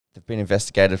they've been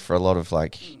investigated for a lot of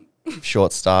like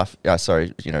short staff.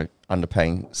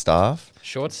 Underpaying staff.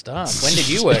 Short staff. When did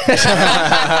you work?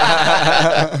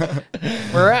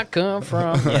 Where I come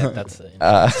from. Yeah, that's it. To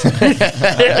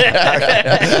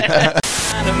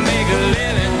make a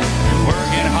living,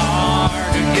 working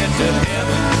hard to get to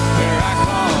heaven, where I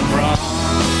come from.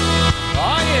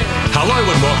 Oh yeah. Hello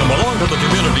and welcome along to the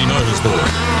Community Notice Board.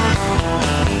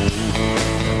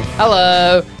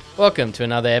 Hello. Welcome to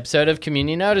another episode of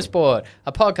Community Notice Board,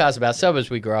 a podcast about suburbs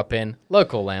we grew up in,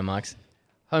 local landmarks,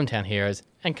 hometown heroes,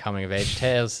 and coming-of-age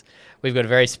tales. We've got a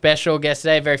very special guest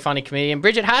today, a very funny comedian.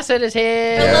 Bridget Hassett is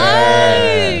here.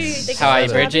 Hello. How are you,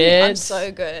 Bridget? I'm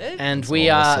so good. And we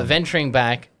are venturing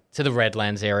back to the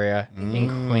Redlands area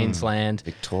in Queensland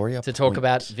Victoria to talk Point.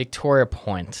 about Victoria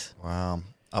Point. Wow.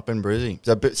 Up in Brizzy.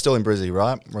 So still in Brizzy,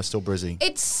 right? We're still Brizzy.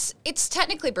 It's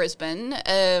technically Brisbane.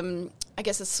 I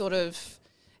guess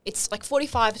it's like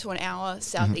 45 to an hour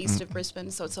southeast of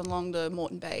Brisbane, so it's along the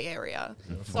Moreton Bay area.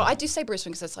 So I do say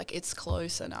Brisbane because it's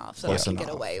close enough, so Close I can get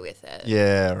enough. away with it.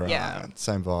 Yeah, right. Yeah.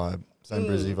 Same vibe. Same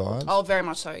Brizzy vibes. Oh, very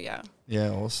much so, yeah.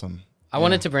 Yeah, awesome. I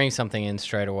wanted to bring something in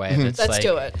straight away. That's Let's like,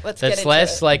 do it. Let's get That's into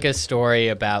less it. like a story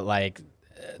about like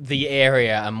the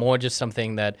area and more just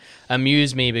something that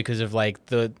amused me because of like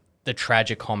the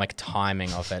tragicomic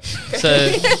timing of it. So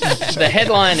the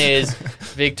headline is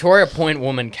Victoria Point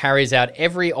woman carries out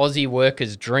every Aussie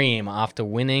worker's dream after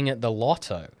winning the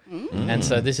lotto. And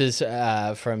so this is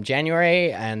from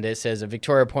January, and it says a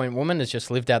Victoria Point woman has just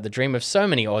lived out the dream of so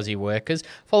many Aussie workers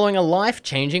following a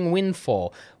life-changing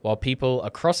windfall. While people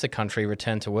across the country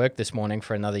returned to work this morning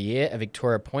for another year, a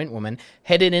Victoria Point woman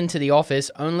headed into the office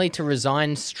only to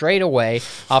resign straight away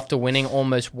after winning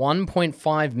almost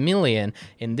 $1.5 million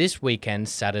in this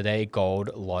weekend's Saturday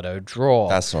Gold Lotto draw.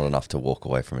 That's not enough to walk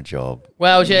away from a job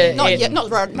Well,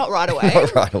 Not right away.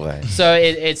 right away. So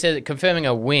it says, confirming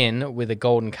a win with a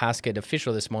golden casket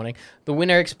official this morning, the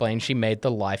winner explained she made the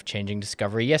life-changing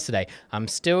discovery yesterday. I'm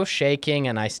still shaking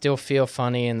and I still feel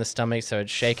funny in the stomach, so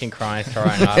it's shaking, crying,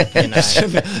 throwing up.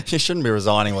 You shouldn't be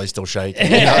resigning while you're still shaking.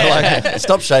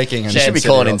 Stop shaking. And You should be sit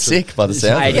calling here in up to- sick by the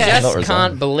sound I of it. Not just resigning.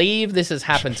 can't believe this has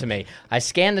happened to me. I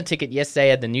scanned the ticket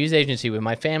yesterday at the news agency with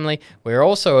my family. We're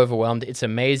all so overwhelmed. It's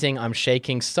amazing. I'm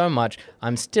shaking so much.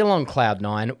 I'm still on cloud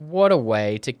nine. What a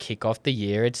way to kick off the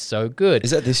year. It's so good.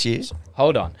 Is that this year?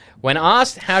 Hold on. When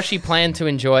asked how she planned to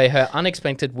enjoy her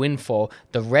unexpected windfall,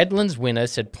 the Redlands winner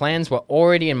said plans were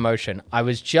already in motion. I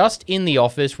was just in the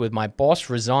office with my boss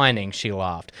resigning, she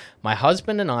laughed. My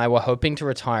husband and I were hoping to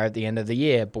retire at the end of the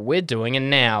year, but we're doing it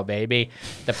now, baby.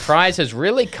 The prize has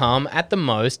really come at the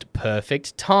most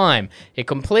perfect time. It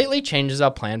completely changes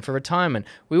our plan for retirement.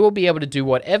 We will be able to do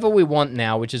whatever we want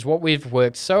now, which is what we've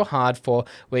worked so hard for.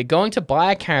 We're going to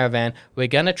buy a caravan. We're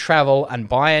going to travel and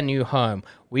buy a new home.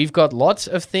 We've got lots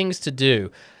of things to do.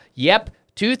 Yep,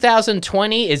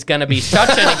 2020 is going to be such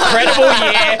an incredible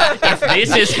year if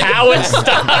this is how it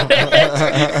started.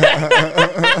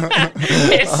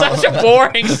 It's such a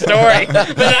boring story.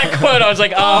 But that quote, I was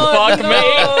like, fuck me.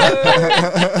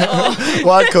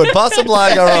 What could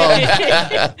possibly go wrong?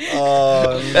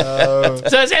 Oh, no.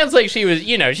 So it sounds like she was,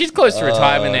 she's close to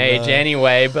retirement age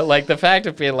anyway, but like the fact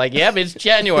of being like, yep, it's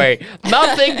January.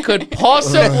 Nothing could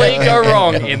possibly go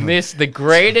wrong in this, the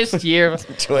greatest year.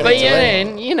 But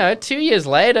yeah, 2 years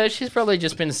later, she's probably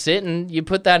just been sitting. You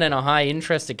put that in a high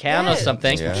interest account or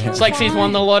something. Yeah. It's like she's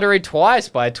won the lottery twice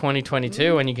by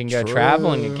 2022 and you can go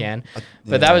traveling again.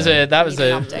 But that was a Need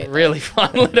an update, really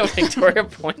fun little Victoria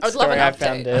Point I would love story an I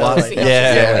found update. earlier.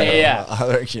 Yeah.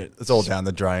 Yeah. It's all down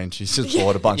the drain. She's just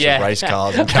bought a bunch Yeah. of race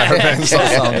cars and caravans or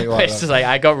something like It's that. just like,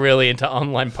 I got really into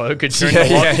online poker during the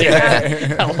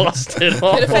lockdown. I lost it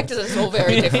all. It affected us all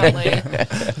very differently.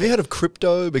 Have you heard of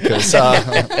crypto? Because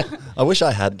I wish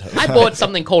I had. I bought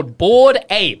something called Bored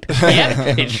Ape.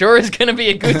 Yep, it sure is going to be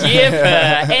a good year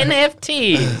for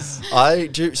NFTs. I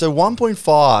do. So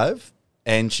 1.5,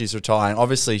 and she's retiring.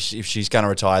 Obviously, if she's going to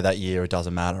retire that year, it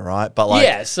doesn't matter, right? But like,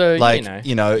 Yeah, so, like,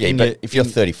 you know. Yeah, in but your- if you're in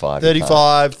 35,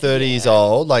 35, 30 years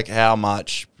old, like how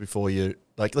much before you,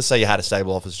 like, let's say you had a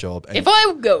stable office job. And If I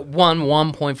won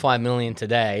 1.5 million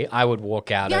today, I would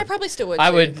walk out. Yeah, I of, probably still would. I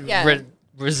too. would Yeah.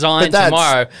 resign But that's-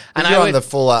 tomorrow, and and you're I would on the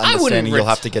full I wouldn't understanding you'll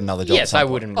have to get another job. Yes, at I some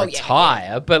point. wouldn't Oh, yeah,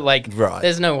 retire, but like, Right.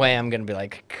 there's no way I'm going to be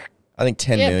like. I think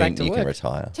 10 Yeah, million back to you can work.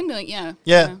 retire. 10 million, yeah.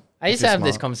 Yeah. I used If to you're have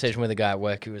this smart. conversation with a guy at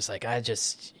work who was like, I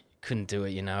just couldn't do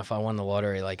it, if I won the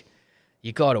lottery, like,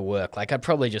 you got to work. Like, I'd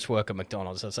probably just work at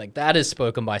McDonald's. It's like, that is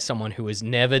spoken by someone who has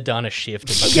never done a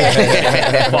shift in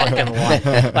their fucking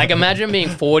life. Like, imagine being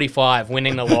 45,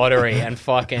 winning the lottery, and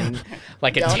fucking,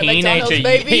 like, a Going to teenager, McDonald's,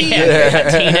 baby.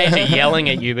 a teenager yelling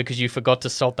at you because you forgot to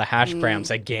salt the hash browns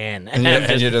again. And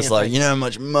you're just like, you know how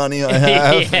much money I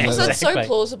have? Yeah, So it's so exactly.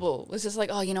 plausible. It's just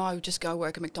like, oh, you know, I would just go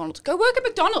work at McDonald's. Go work at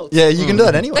McDonald's. Yeah, you can do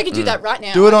that anyway. They can do that right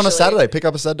now. Do it on a actually. Saturday. Pick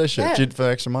up a Saturday shift Yeah. for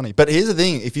extra money. But here's the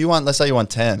thing: if you want, let's say you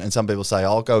want 10, and some people say,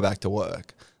 "I'll go back to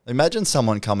work." Imagine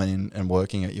someone coming in and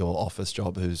working at your office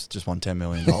job who's just won $10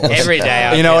 million Every day,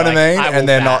 I'd You know be what I like, mean? will And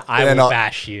they're not- I they're will not-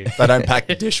 bash you. They don't pack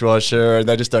the dishwasher and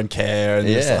they just don't care. And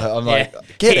just Yeah. like, I'm like, Yeah.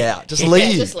 get Yeah. out, just Yeah,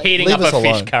 leave. just leave. Heating Leave up us a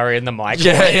alone. fish curry in the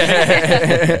microwave.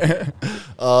 Yeah.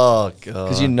 Oh god.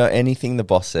 Because you know anything the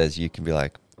boss says, you can be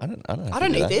like, I don't have I to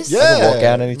don't do need that. this. I can walk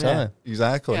out anytime. Yeah.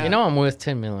 Exactly. Yeah. You know I'm worth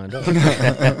 $10 million.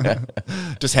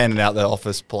 Just handing out the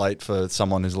office plate for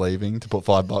someone who's leaving to put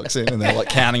 $5 in, and they're like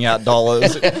counting out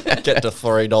dollars, get to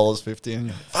 $3.50, and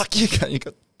you're like, fuck, you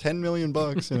got $10 million,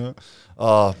 you know.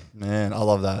 Oh man, I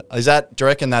love that. Do you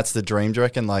reckon that's the dream? Do you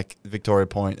reckon like Victoria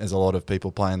Point, there's a lot of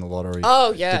people playing the lottery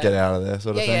Oh, yeah. to get out of there,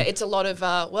 sort of Yeah, thing? yeah, it's a lot of,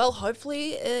 well,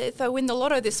 hopefully if I win the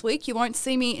lotto this week, you won't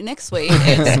see me next week.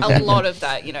 It's a lot of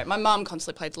that, you know. My mum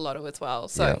constantly played the lotto as well.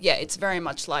 So, yeah, it's very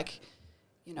much like,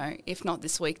 you know, if not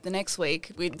this week, the next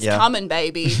week, it's Yeah. coming,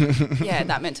 baby. Yeah,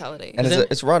 that mentality. And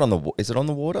it's right on the. Is it on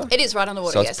the water? It is right on the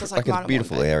water, So it's yes. It's like like a right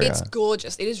beautiful on the water. area. It's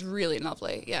gorgeous. It is really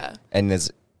lovely, yeah. And there's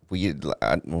weird, well,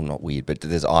 not weird, but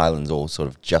there's islands all sort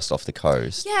of just off the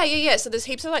coast. Yeah, yeah, yeah. So there's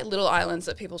heaps of like little islands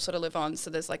that people sort of live on. So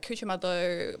there's like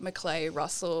Cuchamadlo, Macleay,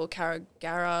 Russell,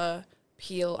 Carragara,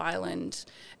 Peel Island.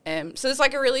 So there's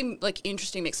like a really like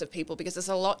interesting mix of people because it's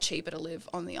a lot cheaper to live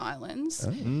on the islands.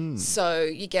 So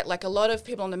you get like a lot of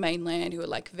people on the mainland who are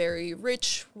like very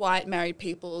rich, white, married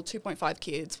people, 2.5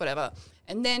 kids, whatever.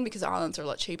 And then because the islands are a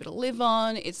lot cheaper to live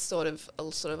on, it's sort of a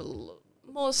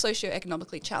more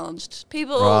socioeconomically challenged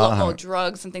people, a lot more Right.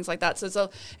 drugs and things like that. So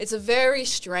it's a very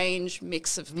strange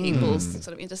mix of people sort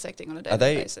of intersecting on a daily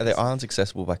basis. Are they islands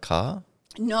accessible by car?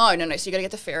 No. So you got to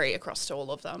get the ferry across to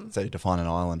all of them. So you define an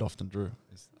island often, Drew.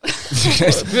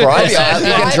 Bribey Island.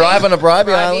 You can drive on a Bribey Right,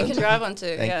 Island. you can drive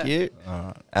onto. Thank yeah.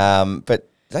 you. But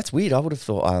that's weird. I would have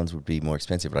thought islands would be more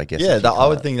expensive, but I guess Yeah, if you I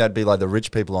would can't- think that'd be like the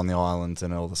rich people on the islands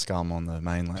and all the scum on the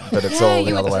mainland. But it's Yeah, all you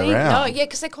the would other way think. around. No, yeah,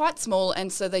 because they're quite small,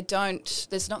 and so they don't.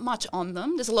 There's not much on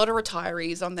them. There's a lot of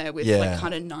retirees on there with Yeah. like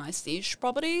kind of nice-ish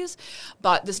properties,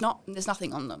 but there's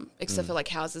nothing on them except Mm. for like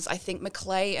houses. I think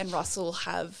Macleay and Russell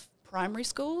have primary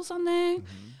schools on there,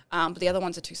 Mm-hmm. but the other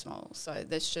ones are too small. So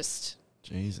there's just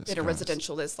Jesus a bit of Christ.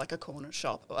 residential. There's like a corner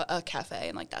shop, or a cafe,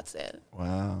 and like that's it.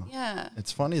 Wow. Yeah.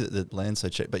 It's funny that the land's so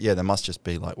cheap, but yeah, there must just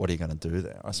be like, what are you going to do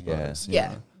there? I suppose. you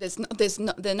Yeah,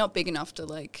 know. they're not big enough to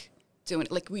like do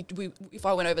it. Like we if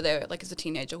I went over there like as a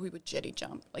teenager, we would jetty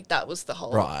jump. Like that was the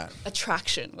whole Right.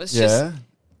 attraction. Was just Yeah.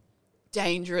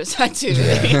 dangerous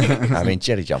activity. I mean,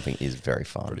 jetty jumping is very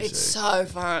fun. It's so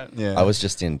fun. Yeah. I was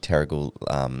just in Terrigal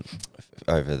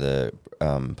over the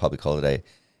public holiday,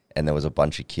 and there was a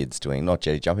bunch of kids doing not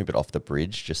jetty jumping, but off the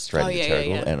bridge, just straight Oh, into yeah, yeah,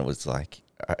 Terrigal, yeah. and it was like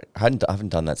I haven't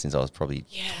done that since I was probably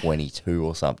 22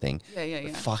 or something. Yeah, yeah,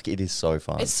 yeah. Fuck, it is so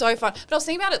fun. It's so fun. But I was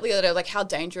thinking about it the other day, like how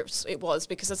dangerous it was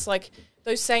because it's like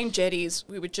those same jetties,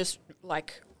 we would just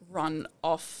like run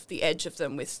off the edge of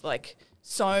them with like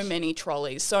so many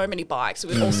trolleys, so many bikes.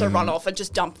 We would also run off and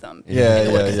just dump them. Yeah, in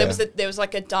the water, 'cause yeah. there was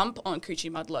like a dump on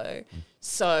Cuchamadlo.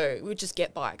 So we would just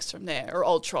get bikes from there or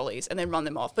old trolleys and then run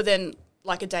them off. But then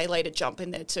like a day later jump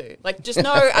in there too. Like just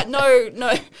no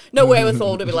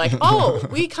wherewithal to be like, oh,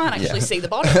 we can't actually see the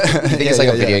bottom. I think it's Yeah, like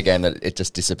yeah, a video yeah. game that it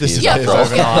just disappears. Yeah, after of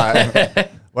course.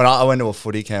 overnight. When I went to a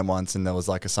footy camp once and there was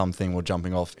like something we're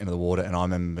jumping off into the water and I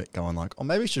remember going like, oh,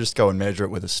 maybe we should just go and measure it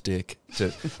with a stick.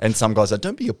 And some guys are like,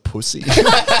 don't be a pussy.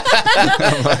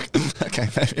 I'm like, okay,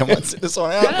 maybe I might sit this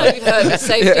one I don't know out. if you've heard, but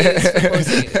safety is for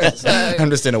pussies. So I'm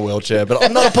just in a wheelchair, but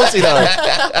I'm not a pussy though.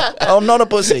 I'm not a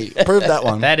pussy. Prove that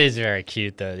one. That is very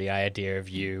cute, though. The idea of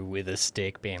you with a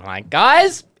stick being like,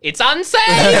 guys, it's unsafe.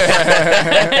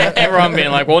 Everyone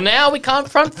being like, well, now we can't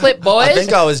front flip, boys. I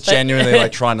think I was genuinely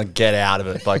like trying to get out of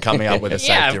it by coming up with a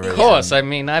safety yeah, of reason. course. I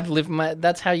mean, I've lived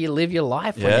that's how you live your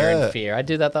life when you're Yeah. in fear. I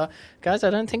do that though. Guys,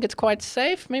 I don't think it's quite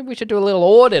safe. Maybe we should do a little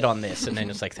audit on this. And then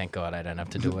it's like, thank God I don't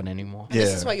have to do it anymore. Yeah.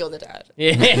 this is why you're the dad.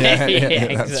 Yeah,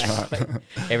 that's exactly.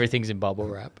 Everything's in bubble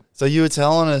wrap. So you were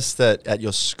telling us that at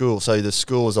your school, so the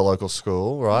school was a local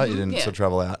school, right? You didn't Yeah. sort of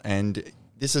travel out. And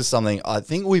this is something, I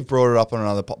think we've brought it up on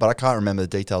another, but I can't remember the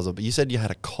details of it. But you said you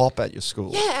had a cop at your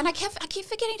school. Yeah, and I keep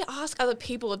forgetting to ask other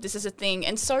people if this is a thing.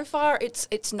 And so far,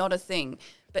 it's not a thing.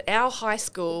 But our high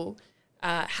school,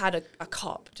 had a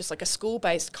cop, just like a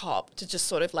school-based cop, to just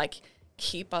sort of like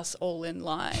keep us all in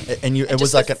line. And it was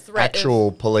just like the an threat of-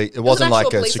 actual police. It was wasn't an like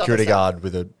actual a police security officer. guard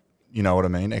with a, you know what I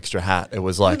mean, extra hat. It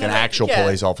was like an actual yeah.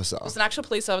 police officer. It was an actual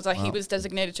police officer. He was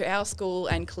designated to our school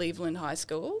and Cleveland High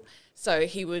School. So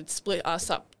he would split us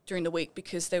up during the week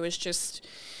because there was just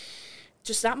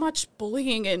that much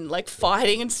bullying and like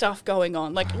fighting and stuff going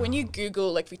on. Like when you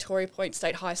Google like Victoria Point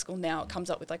State High School now, it comes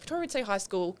up with like Victoria Point State High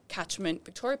School catchment,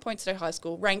 Victoria Point State High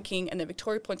School ranking, and then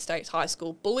Victoria Point State High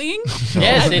School bullying.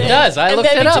 Yes, it does. I and looked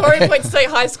then it up. Victoria Point State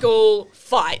High School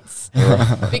fights.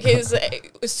 Because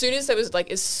as soon as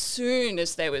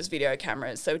there was video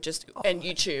cameras, they would just, and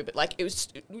YouTube, like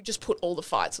we just put all the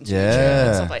fights onto YouTube Yeah.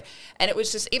 and stuff like. And it was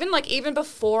just even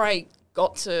before I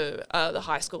got to the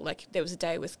high school, like there was a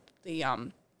day with the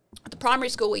primary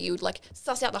school where you would like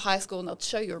suss out the high school and they'll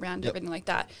show you around everything like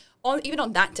that. Even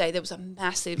on that day, there was a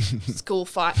massive school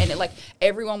fight, and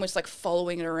everyone was like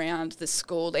following it around the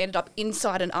school. They ended up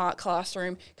inside an art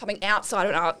classroom, coming outside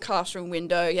an art classroom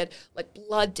window. He had like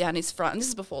blood down his front. And this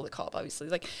is before the cop, obviously.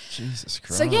 Like Jesus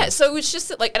Christ. so, yeah. So it was just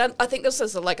that, like, and I think this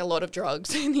was like a lot of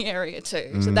drugs in the area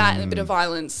too. So that and a bit of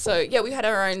violence. So yeah, we had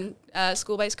our own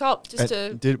school-based cop just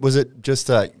to.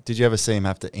 Did you ever see him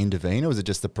have to intervene, or was it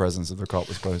just the presence of the cop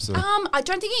was supposed to? I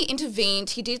don't think he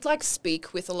intervened. He did like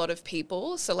speak with a lot of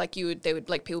people. So like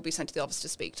people would be sent to the office to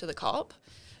speak to the cop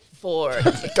for.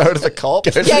 Go to the cop.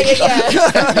 yeah.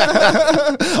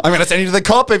 I'm going to send you to the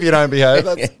cop if you don't behave.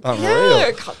 That's unreal.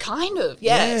 Yeah, kind of.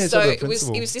 Yeah. Yeah, so sort of it was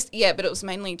principle. just but it was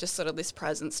mainly just sort of this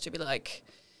presence to be like,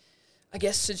 I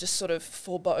guess to just sort of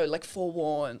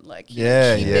forewarn, like keep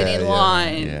it in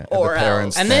line, Yeah. or the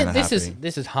parents else. And then then this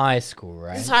is happy. high school,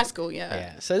 right? It's high school, yeah.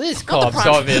 Yeah. So this Not the cop's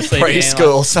primary- obviously being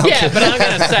Preschool, like, something. yeah, but I'm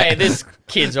gonna say this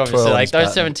kid's obviously 12 like inch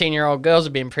those pattern. 17-year-old girls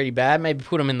have been pretty bad. Maybe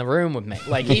put them in the room with me.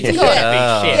 Like he's got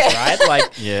Yeah. to be shit, right?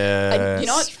 Like Yeah. You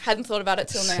know what? Hadn't thought about it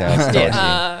till now. Sounds dodgy.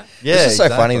 Yeah, It's just so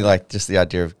exactly. funny, like just the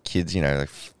idea of kids, you know, like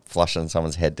flushing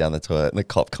someone's head down the toilet, and the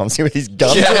cop comes in with his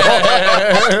gun. Get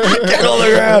on the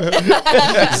ground.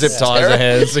 Zip ties the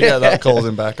hands. Yeah, that calls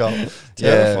him back up.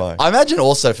 Terrifying. I imagine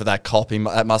also for that cop,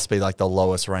 that must be like the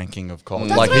lowest ranking of cops.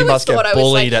 That's Like what I he always must thought. get I was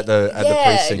bullied like, at the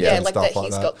precinct and like stuff that. like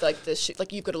He's that. got like the shit.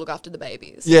 Like you've got to look after the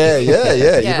babies. Yeah.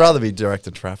 Yeah. You'd rather be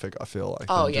directing traffic, I feel like.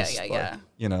 Oh, than yeah, just, yeah, like, yeah.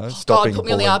 You know, God, stopping put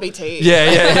me on the bullying. RBT. Yeah.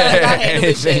 I handle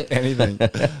this shit. Anything.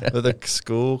 But the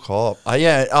school cop. I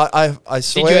did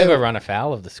swear. you ever run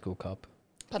afoul of the school cop?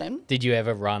 Pardon? Did you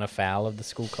ever run afoul of the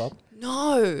school cop?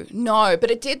 No, but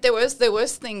it did. There was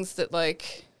things that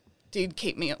like did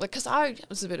keep me like, because I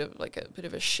was a bit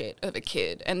of a shit of a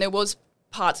kid, and there was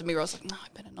parts of me where I was like, no, I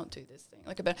better not do this thing.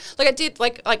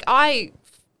 I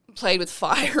played with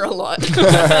fire a lot.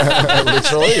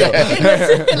 Literally.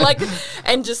 Yeah.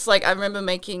 and just like I remember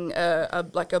making a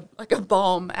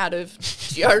bomb out of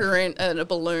deodorant and a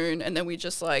balloon, and then we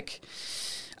just like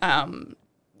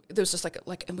there was just like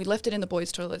and we left it in the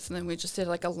boys' toilets, and then we just did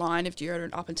like a line of deodorant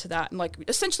up into that, and like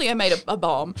essentially I made a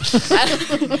bomb.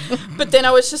 But then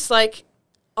I was just like,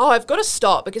 oh, I've got to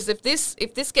stop, because if this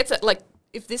gets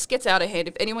out of hand,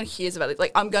 if anyone hears about it,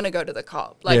 like I'm gonna go to the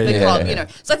cop, like the cop, you know.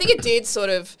 So I think it did sort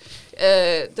of.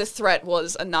 The threat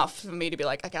was enough for me to be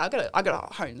like, okay, I gotta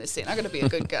hone this in. I gotta be a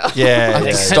good girl.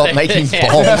 Yeah. Stop making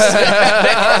bombs.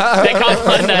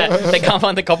 They can't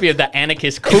find the copy of the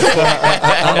Anarchist Cookbook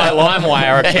on my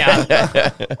LimeWire account.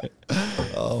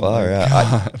 Far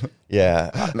out.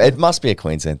 It must be a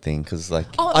Queensland thing, because like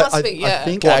Oh, it must be. Yeah. I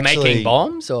think What, actually, making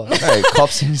bombs or no,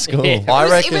 cops in school. Yeah. I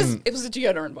It reckon. was a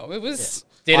deodorant bomb. It was.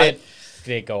 did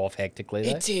it go off hectically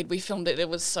though? It did. We filmed it. It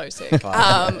was so sick.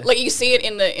 Like you see it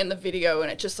in the video,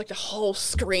 and it just like the whole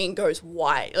screen goes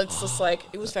white. It's just like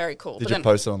it was very cool. Did But you then-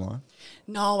 post it online?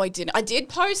 No, I didn't. I did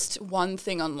post one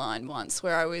thing online once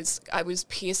where I was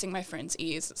piercing my friend's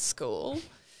ears at school.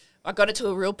 I got into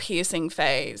a real piercing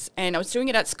phase, and I was doing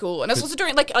it at school, and I was also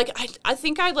doing I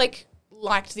think I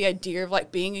liked the idea of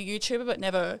like being a YouTuber, but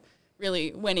never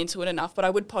really went into it enough. But I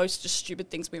would post just stupid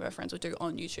things me and my friends would do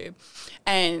on YouTube,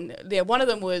 and one of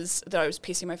them was that I was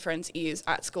piercing my friend's ears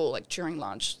at school, like during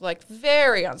lunch, like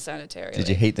very unsanitary. Did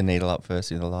you heat the needle up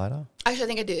first with a lighter? Actually, I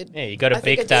think I did. Yeah, you got to I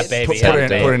think pick I that did. baby Put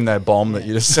up. in that bomb that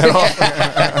you just set off.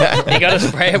 You got to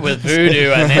spray it with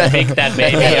voodoo and then pick that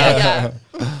baby up.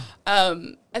 Yeah.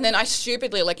 And then I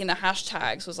stupidly, like in the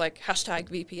hashtags, was like hashtag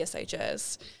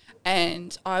VPSHS,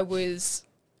 and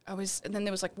and then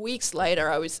there was like weeks later,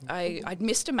 I'd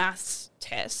missed a maths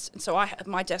test, and so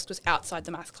my desk was outside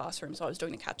the maths classroom, so I was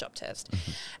doing a catch-up test,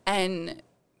 and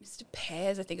Mr.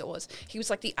 Pears, I think it was, he was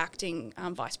like the acting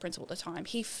vice principal at the time.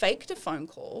 He faked a phone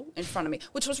call in front of me,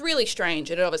 which was really strange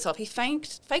in and of itself. He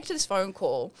faked this phone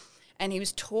call, and he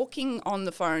was talking on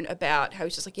the phone about how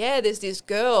he's just like, yeah, there's this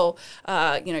girl,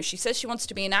 you know, she says she wants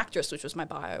to be an actress, which was my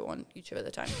bio on YouTube at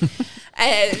the time.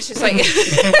 And she's like,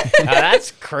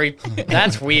 That's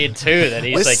That's weird too. That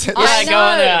he's Listen- like,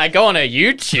 yeah, I go on a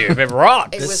YouTube. It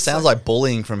rocks. It This was sounds so- like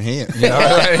bullying from here. You know,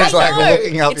 it's like know.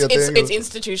 looking up your thing. It's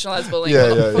institutionalized bullying Yeah,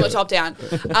 from, yeah, from yeah. the top down.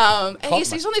 And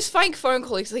he's on this fake phone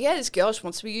call. He's like, yeah, this girl, she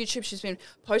wants to be YouTube. She's been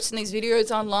posting these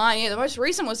videos online. Yeah, the most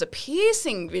recent was a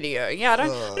piercing video. Yeah, I don't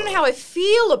know how I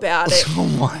feel about it. Oh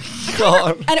my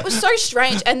god! And it was so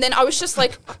strange. And then I was just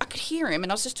like, I could hear him,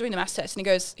 and I was just doing the math test, and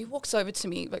he walks over to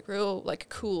me like real like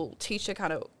cool teacher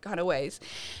kind of ways,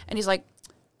 and he's like,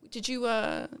 did you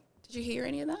hear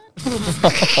any of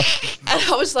that? And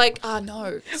I was like,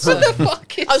 no. What the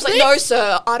fuck I was like, no,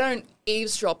 sir, I don't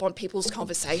eavesdrop on people's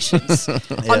conversations.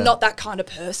 I'm not that kind of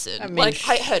person. I mean, like,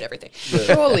 I heard everything.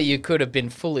 Surely you could have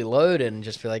been fully loaded and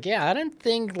just be like, yeah, I don't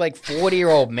think like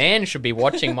 40-year-old man should be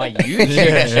watching my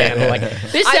YouTube channel. Like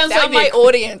this I sounds found like my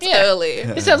audience Yeah. early.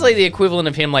 This sounds like the equivalent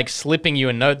of him like slipping you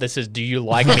a note that says, "Do you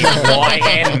like me? Why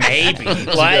and maybe."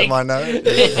 Get Like, my note.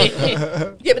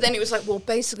 Yeah, but then he was like, well,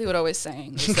 basically what I was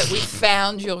saying is that we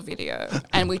found your video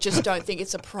and we just don't think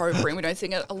it's appropriate. We don't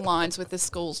think it aligns with the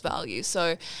school's values.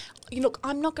 So, look,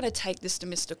 I'm not going to take this to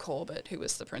Mr. Corbett, who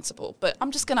was the principal, but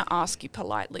I'm just going to ask you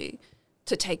politely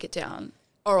to take it down,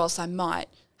 or else I might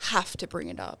have to bring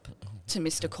it up to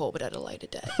Mr. Corbett at a later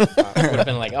date. would have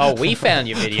been like, "Oh, we found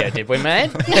your video, did we, mate?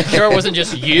 Sure, it wasn't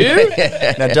just you."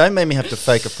 Now, don't make me have to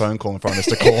fake a phone call in front of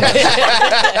Mr. Corbett.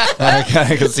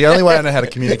 Okay, because it's the only way I know how to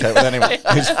communicate with anyone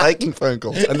who's faking phone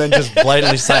calls and then just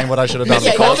blatantly saying what I should have done.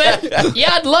 Yeah, Corbett,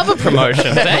 yeah, I'd love a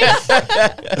promotion,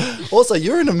 thanks. Also,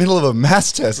 you're in the middle of a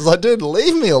maths test. It's like, dude,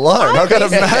 leave me alone. I've got a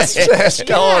maths test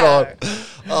going on.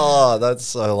 Oh, that's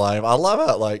so lame. I love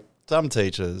how, like, some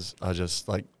teachers are just,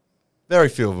 like, very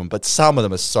few of them, but some of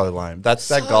them are so lame. That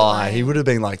guy, lame. he would have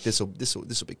been like, this will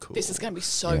be cool. This is going to be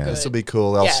so Yeah. good. This will be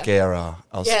cool. I'll Yeah. scare her.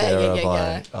 I'll Yeah, scare her yeah, by,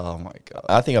 yeah. oh my God.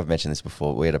 I think I've mentioned this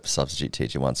before. We had a substitute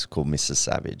teacher once called Mrs.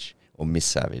 Savage or Miss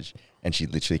Savage, and she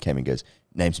literally came and goes,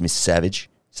 "Name's Miss Savage,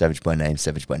 Savage by name,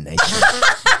 Savage by nature."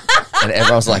 And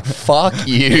everyone was like, "Fuck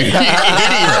you, you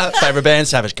idiot." Favorite band,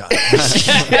 Savage Garden.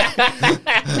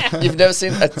 You've never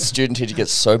seen a student teacher get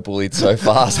so bullied so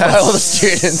fast by all the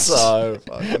students. So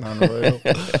fucking unreal.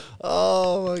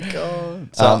 Oh my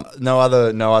God. So no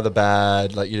other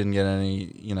bad, like you didn't get any,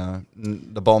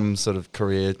 the bomb sort of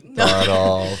career died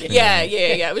off. Yeah.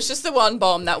 It was just the one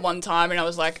bomb that one time, and I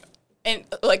was like, and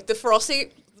like the ferocity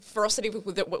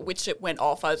with which it went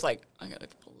off, I was like, I gotta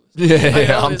pull this.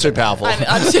 Yeah, I'm too powerful.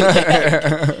 I'm too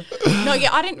No, yeah,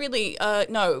 I didn't really.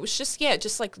 No, it was just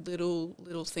like little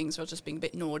things. Where I was just being a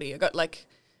bit naughty. I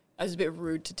was a bit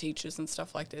rude to teachers and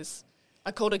stuff like this.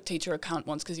 I called a teacher a cunt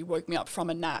once because he woke me up from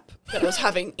a nap that I was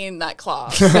having in that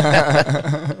class. and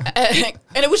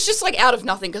it was just like out of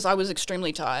nothing because I was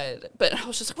extremely tired. But I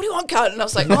was just like, "What do you want, cunt?" And I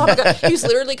was like, "Oh my God." He was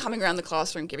literally coming around the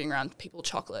classroom giving around people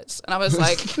chocolates. And I was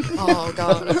like, "Oh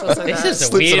God, I feel so This bad." is a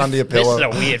Slips it weird. under your This is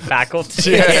pillow. a weird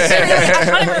faculty. I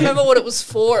can't even remember what it was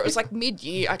for. It was like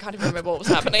mid-year. I can't even remember what was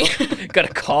happening. Got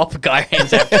a cop. Guy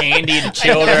hands out candy to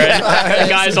children. The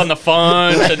guy's on the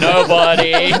phone to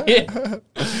nobody.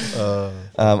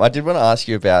 I did want to ask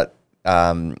you about.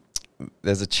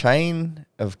 There's a chain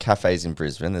of cafes in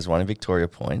Brisbane. There's one in Victoria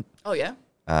Point. Oh yeah.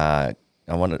 I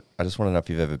just want to know if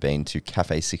you've ever been to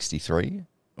Cafe 63,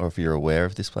 or if you're aware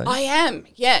of this place. I am.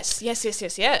 Yes. So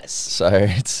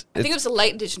it's I think it was a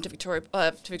late addition to Victoria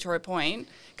Point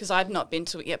because I've not been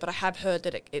to it yet, but I have heard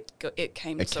that it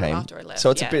came sort of after I left. So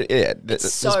it's yeah. a bit. Yeah,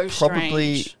 It's so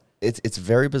probably strange. it's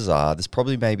very bizarre. There's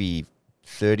probably maybe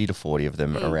 30 to 40 of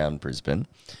them around Brisbane,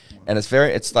 and it's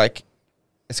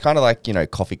kind of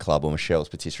like Coffee Club or Michelle's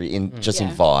Patisserie in in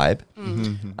Yeah. vibe.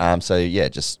 So yeah,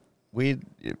 just weird.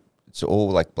 It's all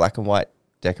like black and white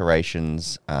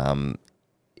decorations.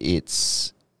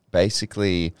 It's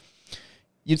basically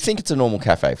you'd think it's a normal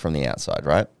cafe from the outside,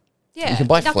 right? Yeah. You can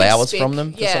buy nothing flowers spick. from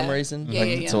them for Yeah. some reason. Yeah, Like,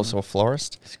 yeah, it's yeah. also a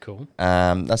florist. It's cool.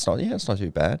 That's not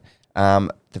too bad.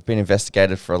 They've been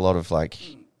investigated for a lot of like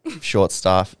short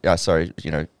staff.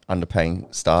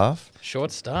 Underpaying staff.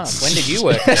 Short staff. When did you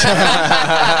work? Where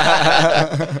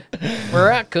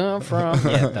I come from.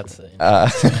 Yeah, that's it.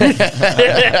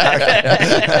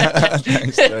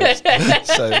 Thanks, dude.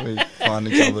 So we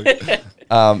finally covered.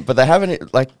 But they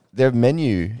haven't like their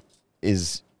menu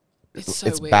is It's so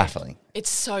it's weird. baffling. It's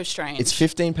so strange. It's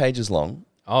 15 pages long.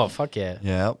 Oh, fuck yeah.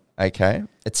 Yeah. Okay,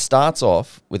 it starts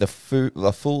off with a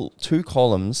full 2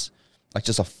 columns, like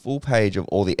just a full page of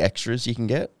all the extras you can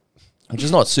get, which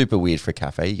is not super weird for a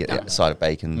cafe. You get a side of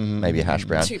bacon, maybe a hash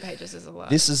brown. 2 pages is a lot.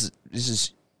 This is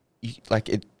like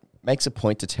it. makes a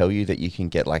point to tell you that you can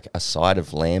get like a side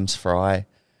of lamb's fry.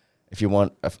 If you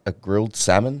want a grilled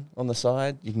salmon on the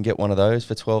side, you can get one of those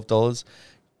for $12.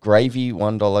 Gravy,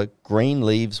 $1. Green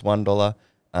leaves, $1.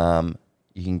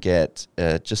 You can get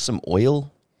just some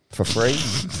oil for free.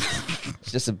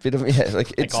 Just a bit of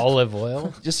Like olive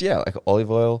oil. Just like olive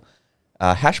oil.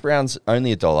 Hash browns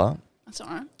only $1. That's all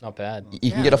right. Not bad.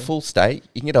 You can get a full steak.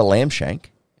 You can get a lamb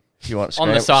shank if you want On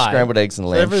the side. scrambled eggs and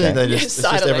lamb Everything shank. they Yeah, just, it's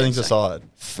side just of everything's lamb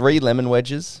aside. 3 lemon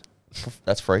wedges.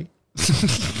 That's free.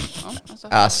 Oh, that's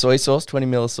all right. Soy sauce, 20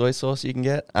 ml of soy sauce you can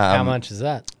get. How much is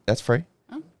that? That's free.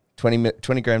 Oh.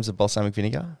 20 grams of balsamic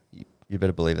vinegar. You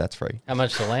better believe that's free. How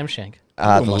much is the lamb shank?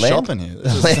 I'm The doing my shopping here. the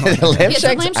This is- lamb Yeah, so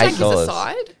shank's lamb shank is a $8.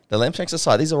 side. The lamb shank's a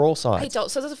side. These are all sides. $8.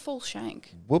 So there's a full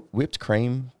shank. Whipped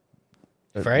cream,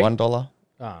 Free? $1.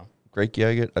 Oh. Greek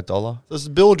yogurt, $1. So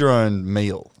just build your own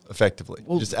meal, effectively.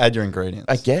 just add your ingredients.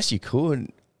 I guess you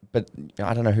could, but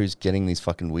I don't know who's getting these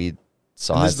fucking weird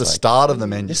sides. And this is the like- start of the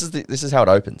menu. This is how it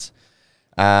opens.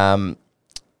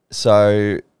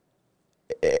 So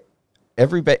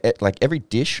every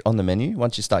dish on the menu,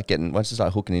 once you start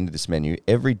hooking into this menu,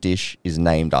 every dish is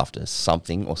named after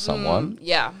something or someone.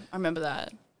 Yeah, I remember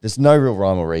that. There's no real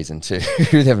rhyme or reason to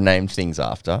who they've named things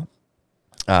after.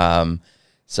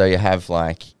 So you have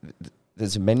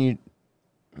there's a menu.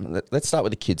 Let's start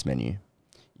with the kids menu.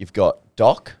 You've got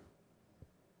Doc,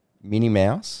 Minnie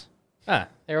Mouse,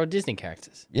 They're all Disney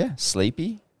characters. yeah,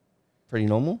 Sleepy, pretty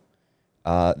normal.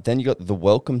 Then you got the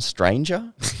Welcome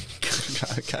Stranger.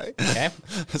 Okay. Okay.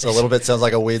 It's a little bit sounds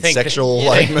like a weird Think- sexual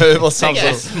yeah. move or I something.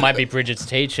 think this might be Bridget's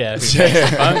teacher who makes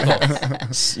the phone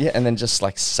calls. Yeah, and then just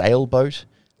like Sailboat.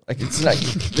 Like it's like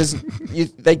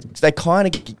they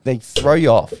kind of they throw you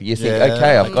off. You think, Yeah,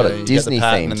 okay, I've got okay. a You get the Disney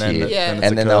pattern theme and then here, it- Yeah. then it's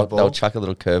and a then they'll curveball. chuck a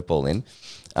little curveball in.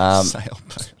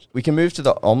 Sailboat. We can move to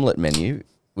the omelette menu,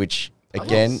 which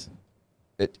again,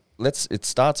 yes. it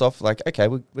starts off like, okay,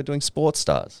 we're doing sports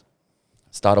stars.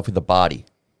 Start off with the Barty,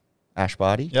 Ash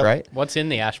Barty, Yep. right? What's in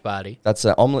the ash party? That's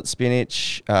an omelette,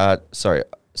 spinach.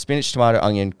 Spinach, tomato,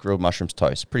 onion, grilled mushrooms,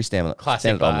 toast. Pretty standard. Classic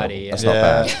standard omelette. Barty, yeah. That's Yeah, not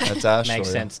bad. that's Ash. Makes for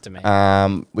you. sense to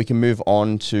me. We can move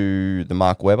on to the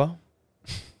Mark Webber.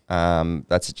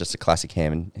 That's just a classic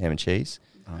ham and cheese.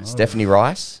 Stephanie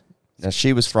Rice. Now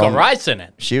she was Got from rice in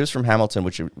it. she was from Hamilton,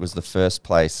 which was the first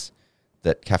place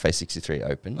that Cafe 63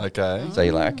 opened. Okay. So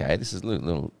you're like, okay, this is a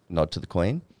little nod to the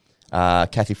Queen.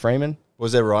 Kathy Freeman.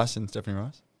 Was there rice in Stephanie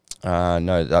Rice?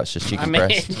 No, that's just I chicken mean,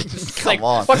 breast. it's Come like,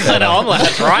 on. what kind of omelet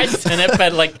has rice in it?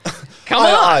 But like, come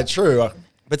on. True.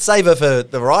 But save her for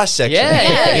the rice section.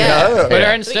 Yeah, You know? Put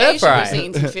her in The stir Asian fry.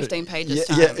 cuisine's in 15 pages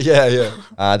time.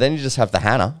 Yeah. Then you just have the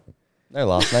Hannah. No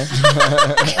last name.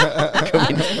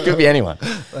 could be anyone.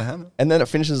 And then it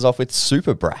finishes off with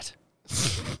Super Brat.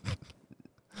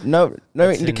 No in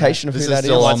indication of This who is that is.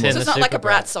 still What's on- in So the it's not like a super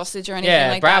brat sausage or anything Yeah,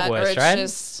 like that. Or bratwurst, it's right?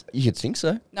 just You could think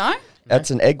so. no.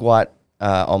 That's an egg white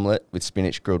omelette with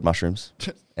spinach, grilled mushrooms,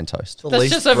 and toast. The That's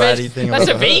least just a bratty thing I've that's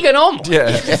a ever heard. vegan omelet.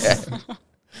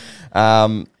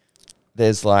 Yeah.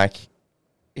 There's like,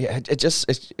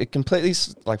 it completely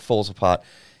falls apart.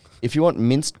 If you want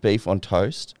minced beef on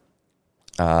toast,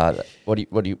 what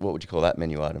would you call that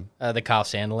menu item? The Carl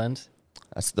Sanderlands.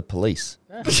 That's the police.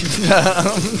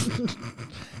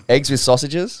 Eggs with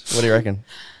sausages. What do you reckon?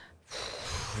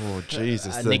 Oh,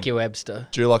 Jesus. the Nicky Webster.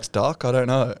 Dulux duck? I don't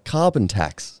know. Carbon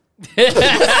tax. Carbon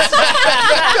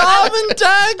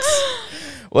tax?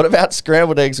 What about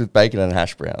scrambled eggs with bacon and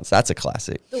hash browns? That's a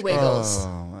classic. The Wiggles.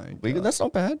 Oh, my That's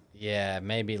not bad. Yeah,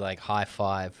 maybe like high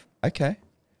five. Okay.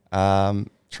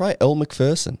 Try Elle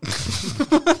Macpherson.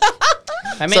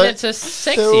 I mean, So it's a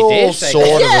sexy They're all dish. I sort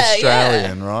guess. of Yeah,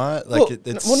 Australian, right? Like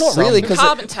it's well, not really, 'cause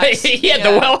Carbon tax.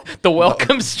 The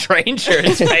welcome stranger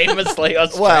is famously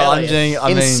Australian.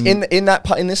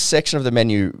 Well, In this section of the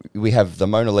menu, we have the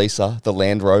Mona Lisa, the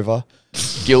Land Rover,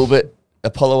 Gilbert,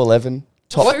 Apollo 11,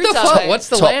 Top. What the Fruit fuck? Day. What's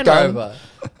the Top Land Gun. Rover?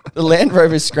 The Land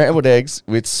Rover is scrambled eggs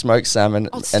with smoked salmon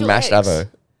Oh, it's and still mashed eggs. avo.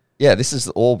 Yeah, this is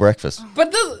all breakfast.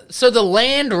 But the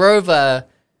Land Rover,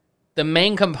 the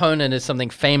main component is something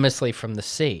famously from the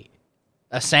sea.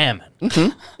 A salmon.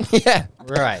 Yeah.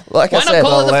 Right. Like I Why not said,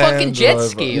 call it the the fucking Land jet Rover.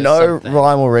 ski or No something?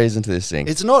 rhyme or reason to this thing.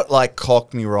 It's not like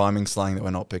Cockney rhyming slang that we're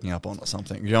not picking up on or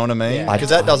something. You know what I mean? Yeah. Because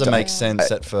that doesn't make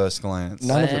sense at first glance.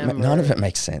 none of Land it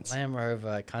makes sense. Land Rover,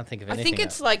 I can't think of I anything think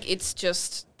it's else. like it's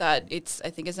just that it's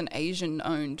an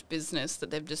Asian-owned business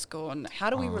that they've just gone. How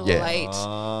do we relate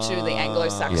to the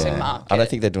Anglo-Saxon Yeah. market? I don't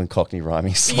think they're doing Cockney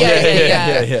rhyming.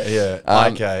 Yeah.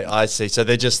 Okay, I see. So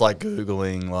they're just like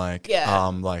Googling like Yeah.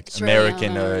 like Australian,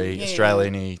 American-y, yeah.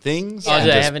 Australian-y things. Oh, and do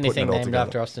they just have putting anything it all named together.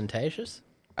 after ostentatious?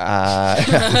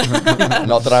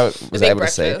 Not that I was big able to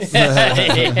see. breakfast.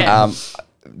 Yeah.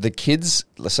 the kids.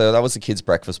 So that was the kids'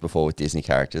 breakfast before with Disney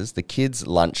characters. The kids'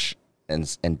 lunch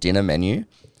and dinner menu,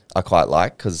 I quite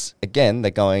like because again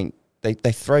they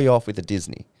throw you off with the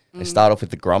Disney. They start off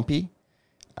with the Grumpy,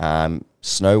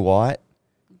 Snow White,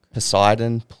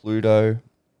 Poseidon, Pluto,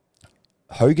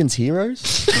 Hogan's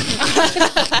Heroes.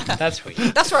 That's weird.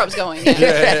 That's where I was going.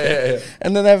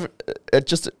 And then they have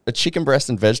just a chicken breast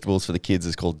and vegetables for the kids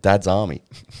is called Dad's Army.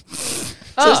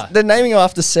 So they're naming them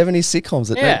after 70s sitcoms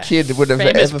that no kid would have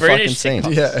Famous ever British fucking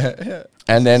seen. sitcoms. Yeah.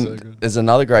 And then there's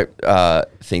another great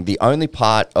thing. The only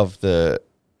part of the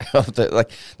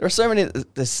like there are so many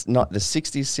there's not the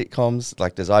 60s sitcoms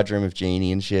like there's I Dream of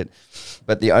Jeannie and shit,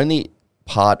 but the only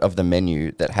part of the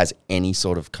menu that has any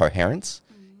sort of coherence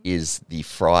is the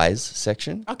fries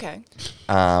section. Okay.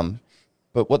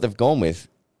 But what they've gone with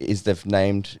is they've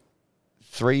named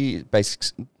 3 basic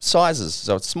sizes,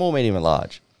 so it's small, medium, and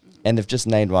large, and they've just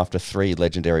named them after 3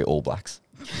 legendary All Blacks.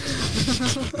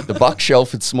 The Buck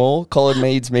Shelford small, Colin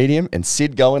Meads medium, and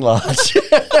Sid Going large.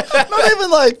 Not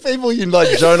even like people you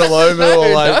like Jonah Lomu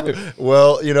or like,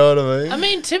 well, you know what I mean? I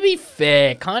mean, to be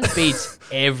fair, kind of beats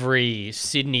every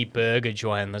Sydney burger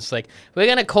joint that's like, we're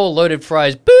going to call loaded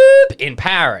fries boop in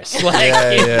Paris. Like,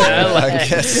 I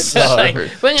guess so. like,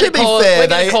 we're going to call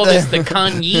this the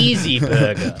Kanyeezy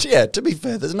burger. Yeah, to be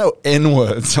fair, there's no N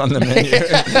words on the menu.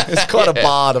 It's quite a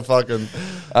bar to fucking.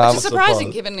 It's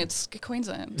surprising given it's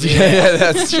Queensland. Yeah,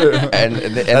 that's true. and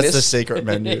That's the secret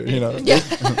menu, you know. Yeah.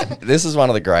 This is one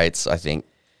of the greats, I think.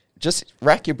 Just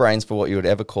rack your brains for what you would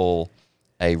ever call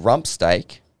a rump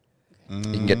steak. You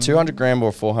can get 200 gram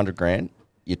or 400 gram.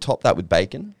 You top that with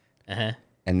bacon, Uh-huh.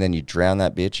 and then you drown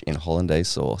that bitch in hollandaise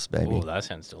sauce, baby. Oh, that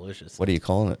sounds delicious. What are you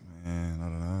calling it? Man, I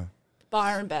don't know.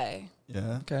 Byron Bay.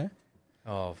 Yeah. Okay.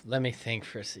 Oh, let me think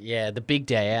for a Yeah, the big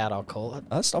day out, I'll call it.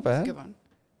 That's not bad. Good one.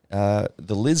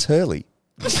 The Liz Hurley.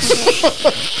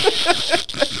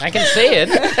 I can see it.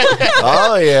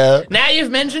 Oh, yeah. Now you've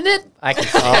mentioned it, I can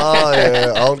see it. Oh,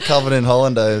 yeah. Old Covenant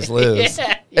Hollandaise Liz.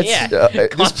 Yeah.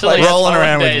 this Constantly place- Rolling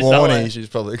around with Hollandaise, Warnie, she's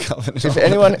probably Covenant. If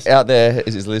anyone out there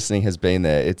is listening has been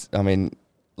there, it's. I mean,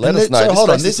 let us know. So hold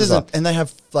on, spice this is isn't, up. and they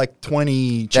have like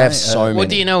 20. They have so many. Well,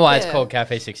 do you know why it's Yeah. called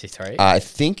Cafe 63? I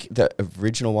think the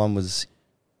original one was.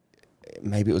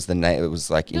 Maybe it was the name. It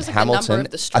was like in was like the number Hamilton.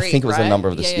 of the I think it was the street, number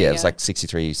right? of the. Yeah, Yeah, yeah, it was yeah. like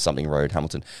 63 something road,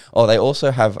 Hamilton. Oh, they also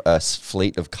have a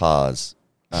fleet of cars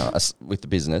with the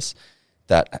business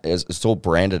that is it's all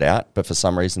branded out, but for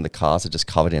some reason the cars are just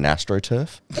covered in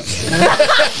AstroTurf.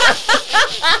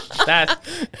 That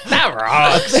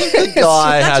rocks. The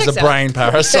guy has a brain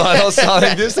parasite or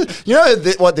something. This is, you know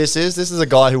what this is? This is a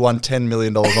guy who won $10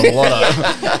 million on the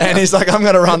lotto. And he's like, I'm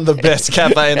going to run the best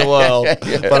cafe in the world.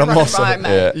 But I'm Run it also. by,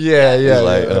 mate. Yeah. He's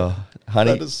like, oh,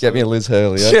 honey, That is get me a Liz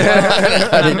Hurley.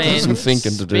 I mean, some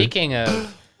thinking to do. speaking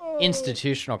of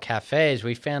institutional cafes,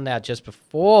 we found out just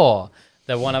before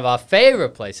that one of our favorite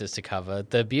places to cover,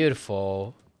 the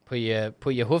beautiful, put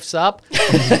your hoofs up,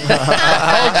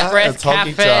 Hog's Breath It's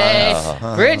Honky Cafe.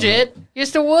 Tonk. Bridget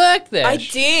used to work there. I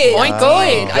did. Oink, I oink.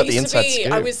 did. Got I the used to inside be.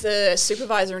 scoop. I was the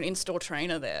supervisor and in-store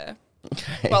trainer there.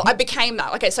 Well, I became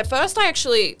that. Okay, so first I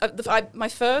actually, my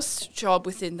first job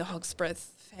within the Hog's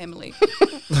Breath family, if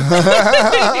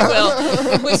you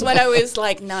will, was when I was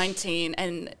like 19,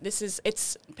 and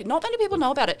it's not many people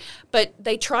know about it, but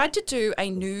they tried to do a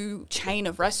new chain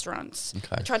of restaurants.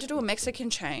 Okay. They tried to do a Mexican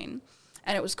chain,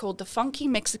 and it was called the Funky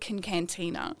Mexican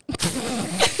Cantina.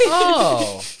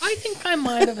 Oh, I think I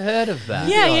might have heard of that.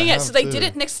 Yeah. have So they too. did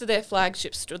it next to their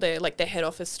flagship store, their head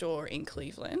office store in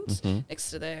Cleveland,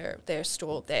 next to their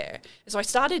store there. So I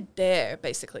started there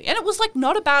basically, and it was like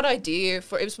not a bad idea.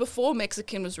 It was before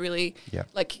Mexican was really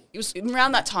like it was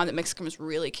around that time that Mexican was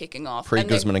really kicking off. Pre And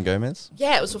they- Guzman and Gomez.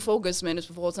 Yeah, it was before Guzman, it was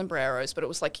before Sombreros, but it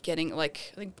was like getting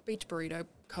like I think Beach Burrito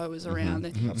Co was around.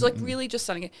 It was like really just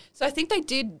starting it. So I think they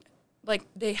did like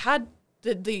they had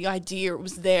the idea, it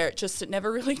was there, it just it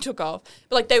never really took off.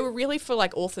 But like they were really for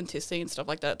like authenticity and stuff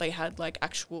like that. They had like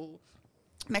actual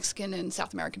Mexican and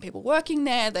South American people working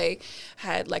there. They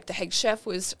had like the head chef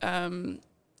was a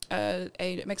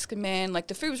Mexican man. Like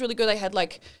the food was really good. They had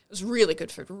like it was really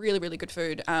good food, really good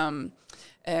food. And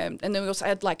then we also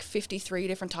had like 53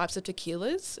 different types of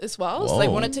tequilas as well. So they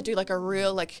Whoa. wanted to do like a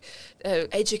real like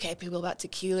educate people about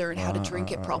tequila and how to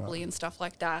drink it properly and stuff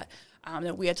like that.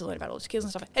 Then we had to learn about all the tequilas and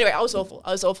stuff. Anyway, I was awful.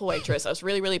 I was awful waitress. I was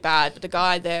really bad. But the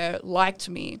guy there liked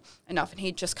me enough, and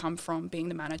he'd just come from being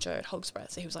the manager at Hog's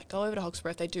Breath. So he was like, "Go over to Hog's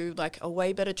Breath. They do like a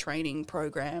way better training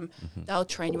program. They'll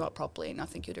train you up properly, and I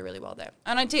think you'll do really well there."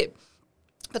 And I did.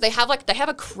 But they have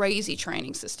a crazy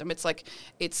training system. It's like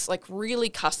really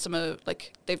customer,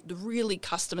 like they've really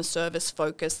customer service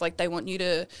focused. Like they want you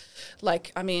to,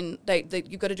 like, I mean,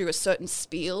 you've got to do a certain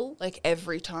spiel like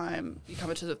every time you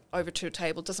come over to a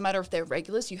table. It doesn't matter if they're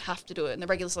regulars, you have to do it. And the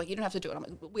regulars are like, you don't have to do it. I'm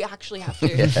like, we actually have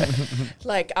to.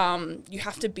 Like you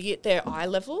have to be at their eye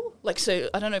level. Like, so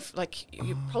I don't know if like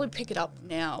you probably pick it up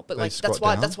now, but They like squat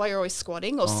down? that's why you're always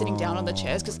squatting or sitting down on the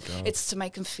chairs, because it's to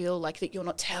make them feel like that you're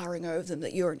not towering over them,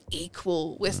 that you're an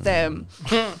equal with them.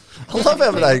 I love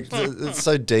how it's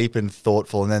so deep and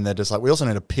thoughtful, and then they're just like, we also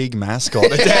need a pig mascot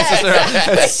that dances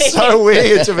around. It's so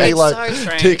weird to be It's like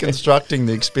so strange. deconstructing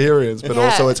the experience, but Yeah.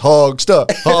 also it's Hogster.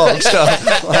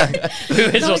 Like, Who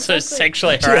is also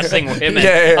sexually harassing women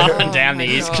Yeah, yeah. up and down the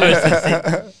East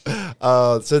Coast.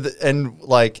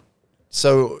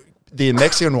 so the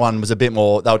Mexican one was a bit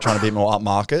more. They were trying to be more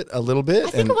upmarket a little bit. I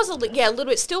think it was a little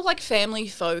bit still like family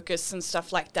focused and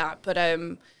stuff like that, but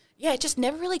yeah, it just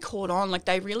never really caught on. Like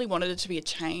they really wanted it to be a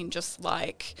chain, just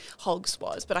like Hogs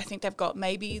was. But I think they've got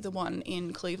maybe the one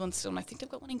in Cleveland still, and I think they've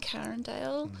got one in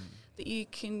Carindale that you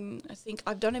can.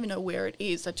 I don't even know where it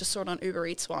is. I just saw it on Uber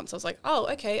Eats once. I was like, oh,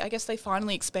 okay. I guess they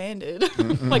finally expanded,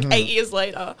 like 8 years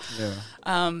later.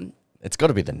 Yeah. It's got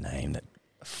to be the name, that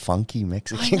funky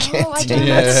Mexican I know, I canteen. don't-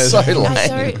 That's so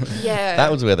lame. Yeah,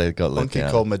 That was where they got let Funky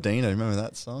down. called Medina. Remember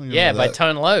that song? You Yeah, remember by that?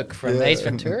 Tone Loc from Yeah. Ace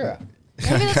Ventura.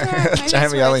 maybe that's where, maybe that's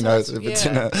Jamie where only I knows saw if it. it's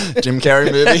Yeah. in a Jim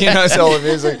Carrey movie. He knows all the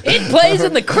music. It plays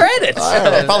in the credits.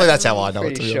 Probably that's how I know it,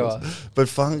 to Pretty be honest. But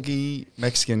funky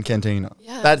Mexican cantina.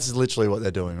 Yeah. That's literally what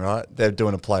they're doing, right? They're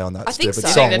doing a play on that I think stupid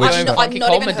so. song. they're Which doing I've Funky not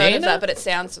Cold even heard of Medina? that, but it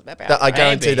sounds about. I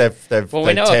guarantee Maybe. they've Well,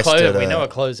 we know tested we know a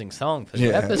closing song for the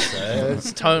Yeah. episode.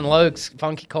 It's Tone Loc's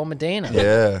Funky Cold Medina.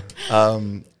 Yeah.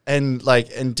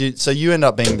 So you end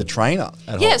up being the trainer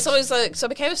at Yeah, Hogs. so it was like, so I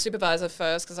became a supervisor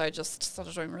first because I just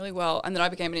started doing really well, and then I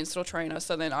became an install trainer.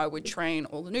 So then I would train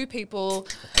all the new people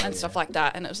and stuff like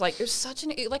that. And it was such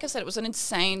an, like I said, it was an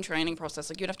insane training process.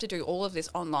 Like you'd have to do all of this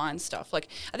online stuff. Like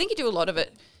I think you do a lot of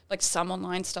it, like some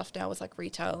online stuff now with like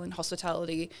retail and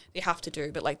hospitality you have to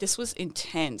do, but like this was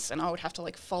intense, and I would have to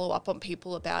like follow up on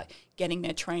people about getting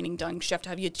their training done, because you have to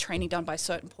have your training done by a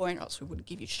certain point, or else we wouldn't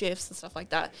give you shifts and stuff like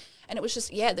that. And it was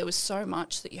just, yeah, there was so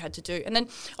much that you had to do. And then,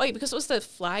 because it was the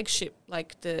flagship,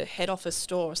 like the head office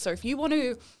store. So if you want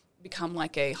to become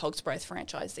like a Hogs Breath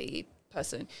franchisee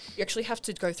person, you actually have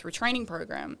to go through a training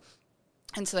program.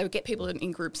 And so they would get people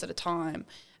in groups at a time.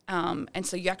 And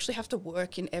so you actually have to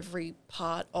work in every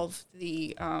part of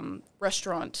the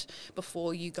restaurant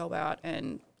before you go out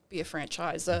and be a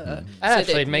franchisor. That So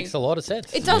actually that makes a lot of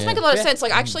sense. it does make a lot of Yeah. sense.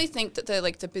 Like, I actually think that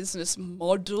the business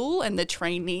model and the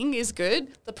training is good.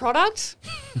 The product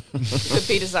could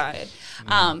be desired.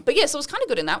 But yeah, so it was kind of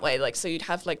good in that way. Like, so you'd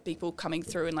have like people coming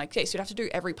through and like, yeah, so you'd have to do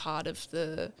every part of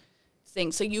the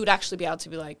thing. So you would actually be able to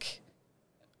be like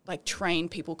train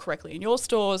people correctly in your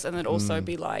stores, and then also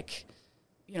be like,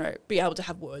 be able to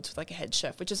have words with like a head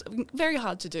chef, which is very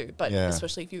hard to do. But Yeah.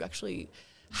 especially if you actually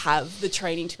have the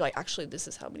training to be like, actually, this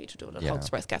is how we need to do it at Yeah. Hogs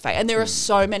Breath Cafe. And there are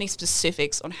so many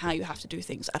specifics on how you have to do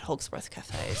things at Hogs Breath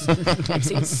Cafes.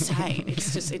 It's insane.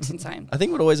 It's insane. I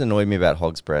think what always annoyed me about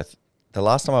Hog's Breath, the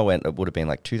last time I went, it would have been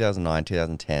like 2009,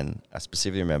 2010. I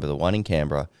specifically remember the one in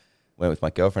Canberra. Went with my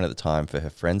girlfriend at the time for her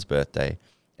friend's birthday.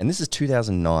 And this is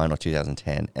 2009 or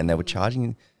 2010. And they were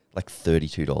charging like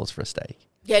 $32 for a steak.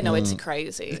 Yeah, no, it's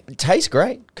crazy. It tastes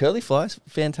great. Curly fries,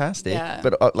 fantastic. Yeah.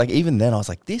 But like even then I was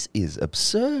like, this is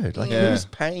absurd. Like Yeah. who's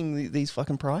paying these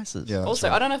fucking prices? Yeah. Also,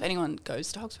 I don't know if anyone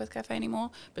goes to Hogs Breath Cafe anymore,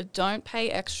 but don't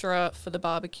pay extra for the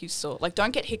barbecue sauce. Like,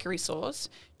 don't get hickory sauce.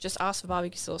 Just ask for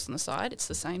barbecue sauce on the side. It's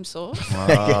the same sauce.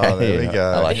 Oh, there we Yeah.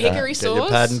 go. I like The that. hickory Get your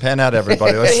sauce. pad and pen out,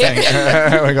 everybody. Let's sing.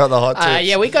 We got the hot tips.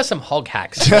 Yeah, we got some hog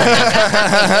hacks.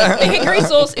 The hickory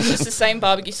sauce is just the same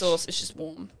barbecue sauce. It's just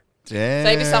warm. Damn.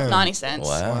 Save yourself 90 cents.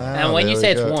 Wow. And when there you we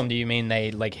say it's go. warm, do you mean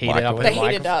they like heat Microwave. it up in They a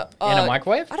heat it up. in a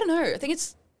microwave? I don't know. I think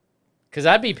it's... Because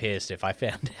I'd be pissed if I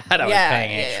found out I was Yeah,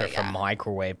 paying yeah, extra yeah. for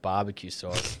microwave barbecue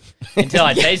sauce until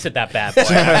I tasted that bad boy.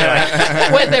 I'd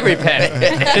be like, worth every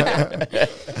penny.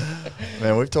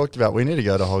 Man, we've talked about we need to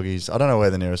go to Hoggies. I don't know where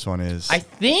the nearest one is. I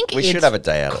think We should it's have a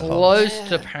day out at Hog's. close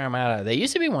to Parramatta. There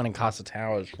used to be one in Castle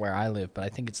Towers where I live, but I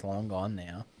think it's long gone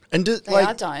now. and They are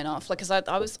like, dying off. Like,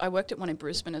 because I worked at one in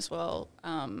Brisbane as well.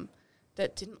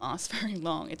 That didn't last very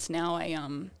long. It's now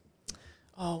a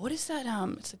what is that?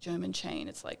 It's a German chain.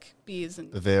 It's like beers and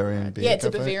Bavarian beer yeah, it's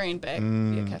cafe? a Bavarian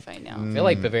beer cafe now. I feel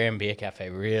like Bavarian Beer Cafe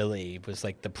really was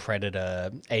like the predator,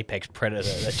 apex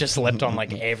predator that just leapt on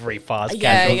like every fast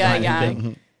Yeah, casual yeah, dining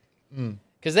yeah. thing.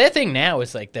 Because their thing now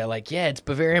is like, they're like, yeah, it's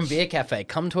Bavarian Beer Cafe.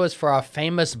 Come to us for our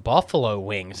famous buffalo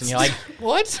wings. And you're like,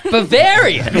 What?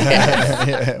 Bavarian?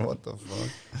 Yeah, what the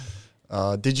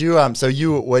fuck? Did you so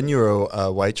you when you were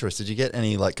a waitress, did you get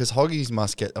any like because Hoggies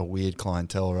must get a weird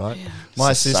clientele, right?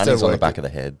 My sister Sunny's on the worked back of the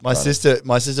head. my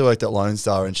sister worked at Lone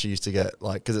Star and she used to get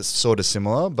like because it's sort of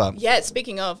similar, but Yeah,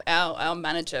 speaking of our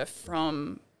manager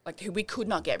from like who we could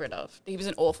not get rid of. He was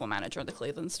an awful manager at the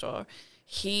Cleveland store.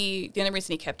 The only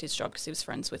reason he kept his job because he was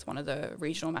friends with one of the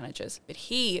regional managers, but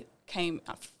he came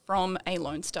from a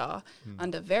Lone Star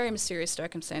under very mysterious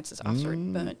circumstances after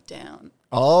it burnt down.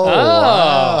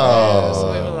 wow.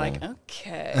 So we were like,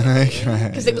 okay,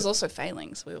 because it was also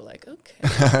failing. So we were like,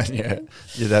 okay,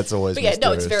 yeah, that's always. but yeah,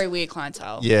 no, it's mysterious. very weird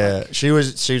clientele. Yeah, she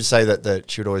would say that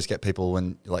she would always get people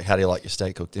when like, how do you like your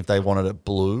steak cooked? If they wanted it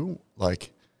blue,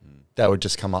 like that would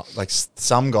just come up. Like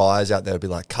some guys out there would be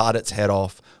like, cut its head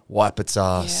off, wipe its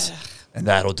ass, Yeah. and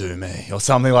that'll do me, or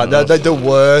something like that. They're the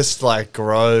worst, like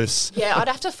gross. Yeah, I'd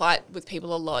have to fight with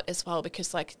people a lot as well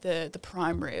because like the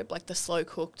prime rib, like the slow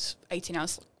cooked 18-hour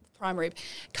prime rib,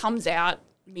 comes out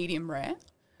medium rare.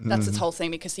 That's its whole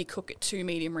thing because you cook it to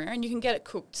medium rare and you can get it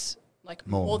cooked like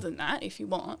more than that if you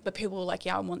want. But people are like,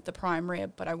 yeah, I want the prime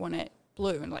rib, but I want it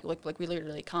blue, and like we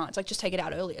literally can't. It's like, just take it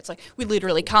out earlier. It's like, we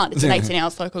literally can't. It's an 18-hour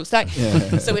slow cooked steak.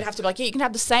 So we'd have to be like, yeah, you can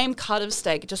have the same cut of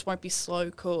steak, it just won't be slow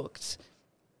cooked,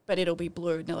 but it'll be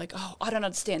blue. And they're like, oh, I don't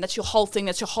understand. That's your whole thing.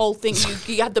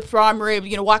 You had the prime rib,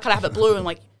 why can't I have it blue? And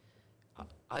like,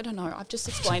 I don't know. I've just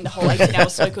explained the whole 18-hour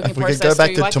slow cooking We process. could go back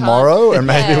you. to I can't- tomorrow, and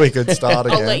maybe Yeah. we could start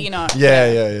again. I'll let you know.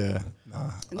 Yeah.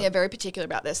 And they're very particular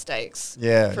about their steaks.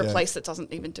 Yeah, For a yeah. place that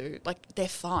doesn't even do, like, they're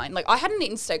fine. Like, I hadn't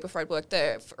eaten steak before I'd worked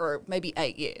there for maybe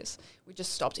 8 years. We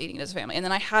just stopped eating it as a family. And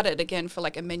then I had it again for,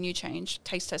 like, a menu change,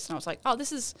 taste test, and I was like, oh,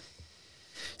 this is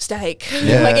steak.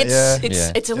 Yeah, like, yeah.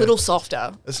 it's a little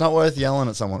softer. It's not worth yelling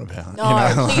at someone about.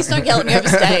 No, please don't yell at me over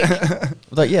steak.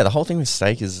 Like, yeah, the whole thing with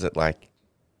steak is that like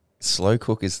slow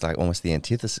cook is like almost the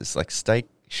antithesis. Like steak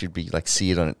should be like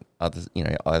seared on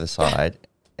either side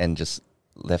and just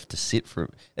left to sit for.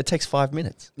 It takes 5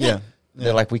 minutes. Yeah.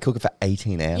 They're like, we cook it for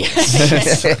 18 hours.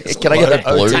 Yes. Can I get it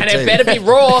blue? And it better be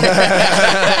raw.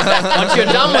 Once you're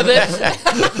done with it,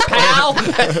 pal,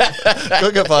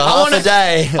 Cook it for half a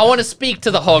day. I want to speak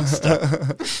to the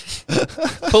hogster.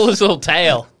 Pull his little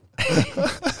tail.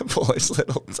 Pull his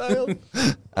little tail.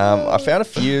 I found a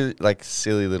few like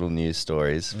silly little news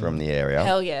stories from the area.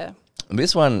 Hell yeah.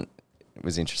 This one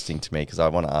was interesting to me because I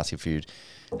want to ask if you'd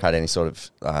had any sort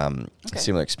of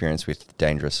similar experience with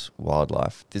dangerous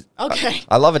wildlife. Okay.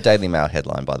 I love a Daily Mail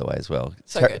headline, by the way, as well.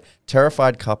 So good.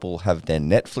 Terrified couple have their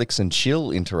Netflix and chill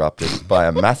interrupted by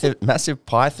a massive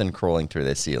python crawling through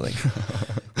their ceiling.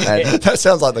 And That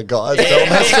sounds like the guys telling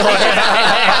that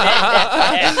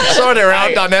story. Sorry to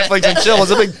interrupt on Netflix and chill.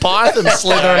 There's a big python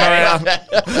slithering around.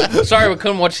 Sorry, we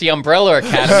couldn't watch the Umbrella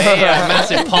Academy. A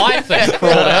massive python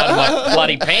crawled out of my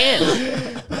bloody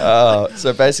pants.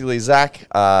 so basically, Zach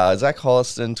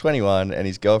Holliston, 21, and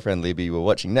his girlfriend Libby were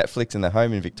watching Netflix in their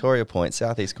home in Victoria Point,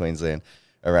 southeast Queensland,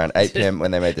 around 8 p.m. when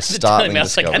they made the startling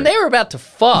discovery. And they were about to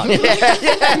fuck. When?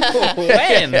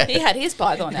 He had his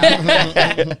python out.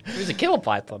 It was a killer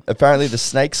python. Apparently, the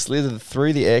snake slithered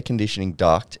through the air conditioning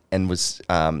duct and was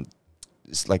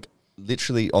like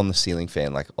literally on the ceiling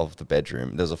fan, like of the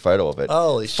bedroom. There's a photo of it.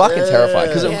 Holy fucking shit. terrifying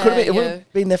because it Yeah, could have been. It would yeah.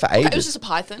 have been there for ages. It was just a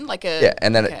python, like a... Yeah,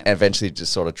 and then okay. it eventually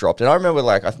just sort of dropped. And I remember,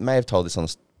 like, I may have told this on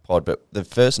the pod, but the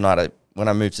first night when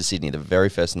I moved to Sydney, the very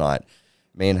first night,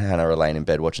 me and Hannah were laying in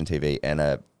bed watching TV, and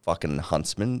a fucking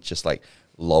huntsman just like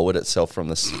lowered itself from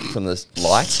the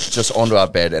lights just onto our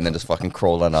bed, and then just fucking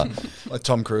crawled under. Like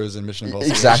Tom Cruise in Mission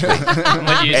Impossible. Exactly.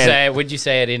 Would you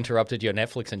say it interrupted your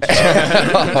Netflix and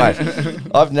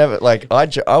chill? I've never like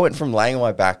I went from laying on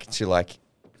my back to like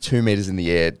 2 meters in the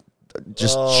air,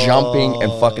 just jumping and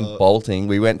fucking bolting.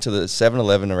 We went to the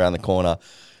 7-Eleven around the corner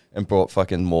and brought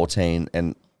fucking Mortine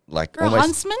and like For a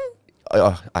huntsman?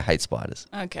 I hate spiders.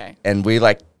 Okay. And we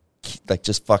like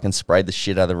just fucking sprayed the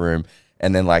shit out of the room,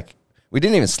 and then like we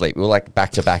didn't even sleep. We were like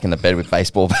back to back in the bed with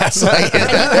baseball bats. Like, And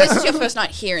this is your first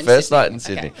night here in Sydney? First night in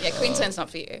Sydney. Okay. Yeah, Queensland's not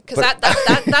for you. Because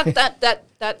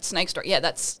that snake story, yeah,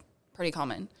 that's pretty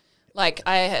common. Like,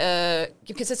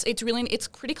 because it's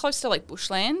pretty close to like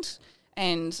bushland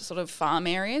and sort of farm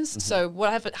areas. So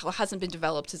what hasn't been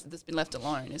developed that's been left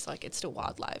alone is like it's still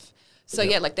wildlife. So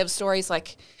yeah, like there were stories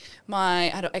like I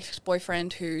had an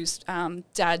ex-boyfriend whose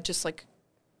dad just like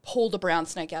pulled a brown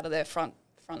snake out of their front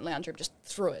lounge room, just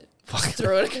threw it.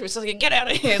 Threw it. It was like, get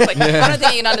out of here. It's like, I don't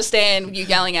think you can understand you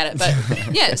yelling at it.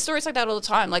 But yeah, stories like that all the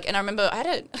time. Like, and I remember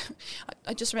I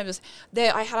just remember this.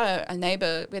 I had a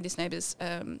neighbor, we had these neighbors,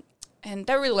 and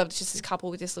they were really loved. It's just this couple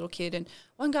with this little kid. And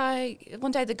one day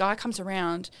the guy comes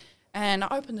around, and I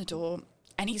open the door,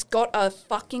 and he's got a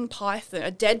fucking python,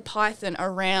 a dead python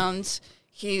around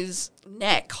his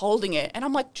neck, holding it. And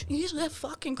I'm like, Jesus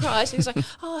fucking Christ. And he's like,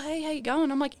 oh, hey, how you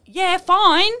going? I'm like, yeah,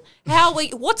 fine.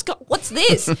 What's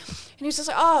this? And he's just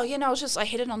like, oh, you know, I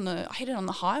hit it on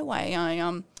the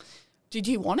highway. Did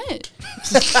you want it?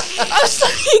 I was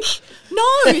like,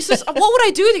 no. He says, what would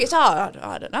I do with it? He goes,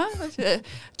 I don't know.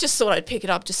 Just thought I'd pick it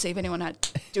up, just see if anyone had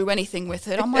do anything with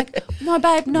it. I'm like, no,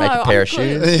 babe, no. Make a pair of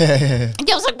shoes. Yeah, I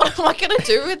was like, what am I going to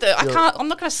do with it? I'm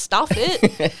not going to stuff it.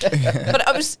 But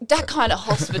it was that kind of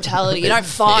hospitality you don't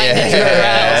find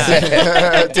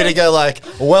anywhere else. Did he go like,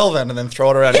 well then, and then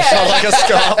throw it around his shoulder like a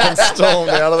scarf and storm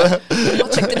out of there? I'll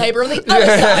check the neighbour on the other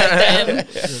side then.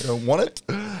 You don't want it?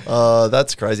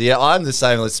 That's crazy. Yeah, I'm the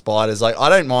same with spiders. Like, I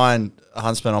don't mind a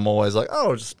huntsman. I'm always like,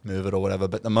 oh, just move it or whatever.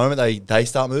 But the moment they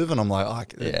start moving, I'm like,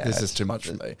 this is too much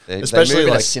for me. Especially move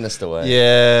in a sinister way.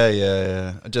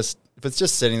 Yeah. If it's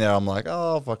just sitting there, I'm like,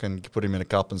 oh, fucking put him in a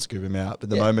cup and scoop him out. But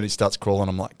the moment he starts crawling,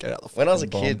 I'm like, get out the fucking When I was a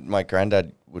bomb. kid, my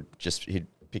granddad he'd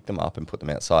pick them up and put them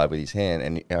outside with his hand.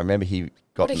 And I remember he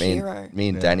got What a hero. me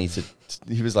and Danny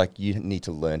he was like, you need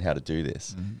to learn how to do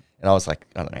this. Mm-hmm. And I was like,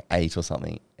 I don't know, 8 or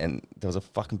something. And there was a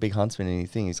fucking big huntsman in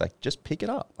his thing. He's like, just pick it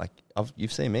up. Like,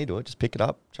 you've seen me do it. Just pick it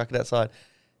up, chuck it outside.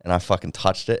 And I fucking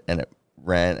touched it and it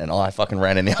ran and I fucking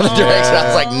ran in the other direction. I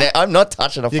was like, I'm not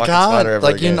touching a fucking spider ever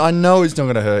again. I know it's not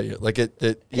going to hurt you. Like, Just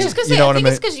because you know what I it's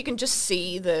mean? because you can just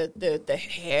see the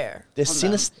hair. They're on them.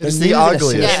 sinister. It's the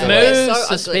ugliest. Yeah. It they're moves so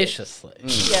ugly. suspiciously.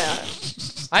 Yeah.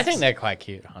 I think they're quite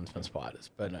cute, huntsman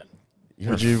spiders, but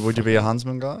Would you be a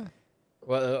huntsman guy?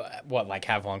 well, what, like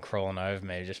have one crawling over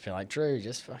me, just be like, Drew,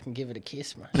 just fucking give it a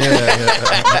kiss, man.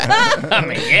 I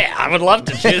mean, yeah, I would love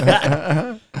to do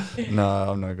that. No,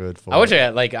 I'm not good for I watched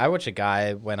it. a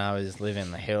guy when I was living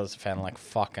in the hills, found like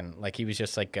fucking, like he was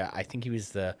just like, I think he was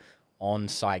the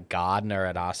on-site gardener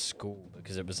at our school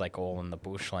because it was like all in the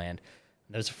bushland.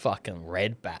 There's a fucking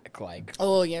redback, like.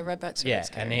 Oh yeah, redbacks. Yeah,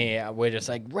 and we're just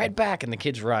like, redback, and the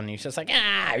kids run, and he's just like,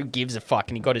 who gives a fuck?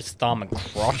 And he got his thumb and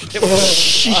crushed it.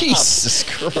 Jesus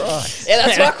Christ. Yeah,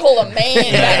 that's what I call a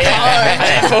man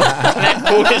back home. And then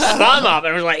pulled his thumb up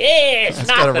and was like, it's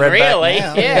got a nothing redback really.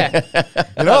 now. Yeah.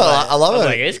 You know, I I love was it.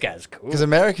 like, this guy's cool. Because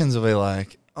Americans will be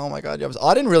like, oh my God,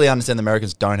 I didn't really understand the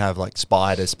Americans don't have like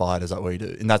spiders like we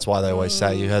do. And that's why they always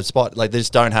say you have like they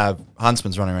just don't have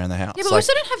huntsmen running around the house. Yeah, but we like,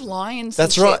 also don't have lions.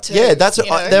 that's and right. shit too, Yeah, that's you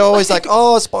know? they're always like,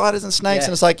 oh, spiders and snakes, Yeah.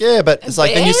 and it's like, yeah, but it's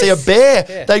like then you see a bears?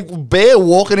 bear, bear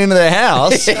walking into their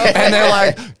house, and they're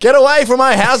like, get away from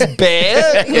my house,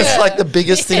 bear! It's like the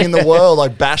biggest thing in the world,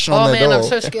 like bashing on Oh their man, door. I'm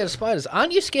so scared of spiders.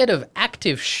 Aren't you scared of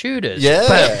active shooters? Yeah,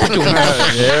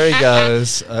 there he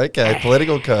goes. Okay,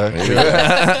 political coach.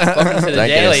 Welcome to the Don't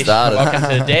get Daily. started. Welcome to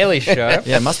the Daily Show.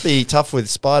 Yeah, it must be tough with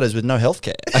spiders with no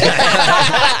healthcare.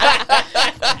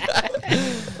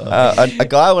 A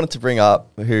guy I wanted to bring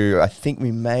up who I think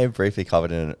we may have briefly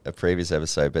covered in a previous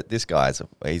episode, but this guy's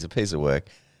he's a piece of work.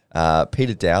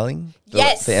 Peter Dowling, the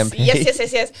MP. Yes.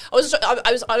 I was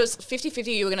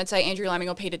 50-50. You were going to say Andrew Lamming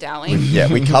or Peter Dowling. Yeah,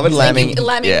 we covered Lamming.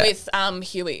 Lamming with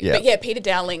Huey. Yeah. But yeah, Peter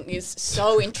Dowling is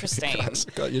so interesting.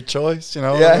 Got your choice, you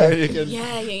know. Yeah. You can,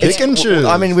 Yeah. You can choose.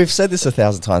 I mean, we've said this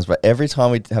 1,000 times, but every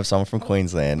time we have someone from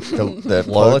Queensland, the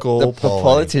Local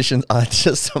politicians are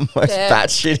just the most They're-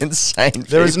 batshit insane.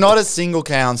 there is people. not a single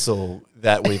council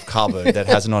that we've covered that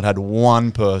has not had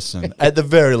one person, at the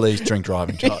very least, drink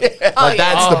driving charge. Like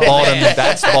that's the bottom.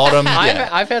 That's bottom. Yeah.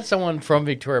 I've had someone from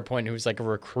Victoria Point who was like a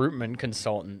recruitment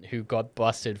consultant who got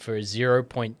busted for a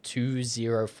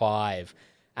 0.205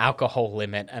 alcohol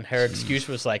limit, and her excuse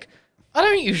was like, I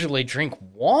don't usually drink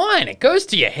wine. It goes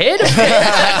to your head.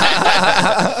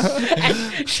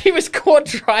 And she was caught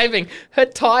driving. Her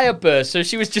tire burst, so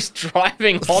she was just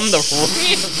driving on the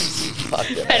rims.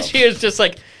 And she was just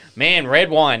like, man, red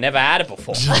wine, never had it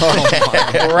before.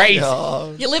 Great.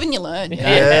 You live and you learn.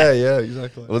 Yeah,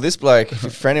 exactly. Well, this bloke,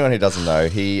 for anyone who doesn't know,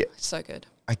 So good.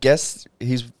 I guess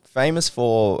he's famous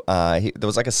for, there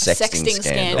was like a sexting Sexting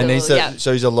scandal. And he's Yeah.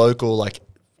 so he's a local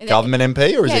government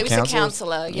MP, or is Yeah, he he was a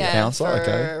councillor. Yeah, Councillor,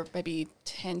 for okay. maybe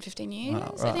 10, 15 years, I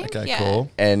Right, think. okay, yeah. cool.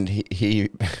 And he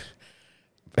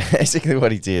basically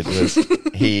what he did was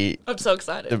he I'm so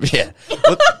excited.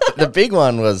 Well, the big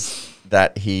one was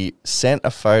that he sent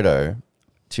a photo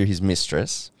to his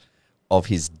mistress of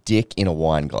his dick in a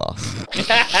wine glass.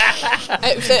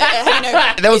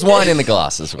 There was wine in the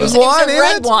glass as well. It was a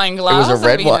red wine glass. It was a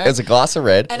red you know. wine. It was a glass of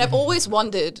red. And I've always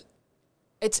wondered,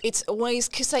 it's always,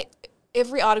 because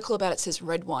every article about it says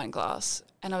red wine glass.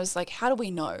 And I was like, how do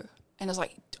we know? And I was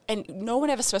like, and no one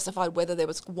ever specified whether there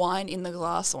was wine in the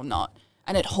glass or not.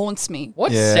 and it haunts me.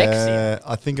 What's sexy?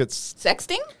 I think it's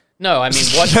Sexting? No, I mean,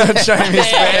 what's Jamie's very,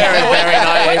 very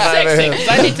naive what's over sexy? here. 'Cause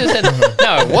I need to say,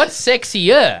 no, what's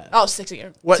sexier? Oh, sexy.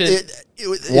 What, To-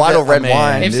 White or red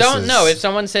wine? If this someone, is- no, if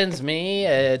someone sends me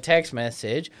a text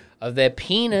message of their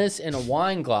penis in a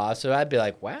wine glass, so I'd be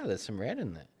like, wow, there's some red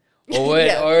in there. Or,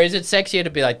 Yeah. or is it sexier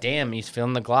to be like, damn, he's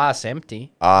filling the glass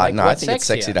empty? No, I what's think it's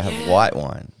sexy sexier? to have white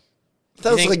wine.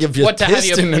 That was think like if you're what to have pissed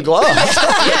your- in the glass.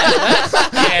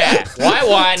 Yeah, white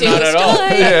wine, not at all.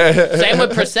 Same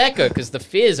with prosecco, because the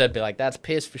fizz, I'd be like, that's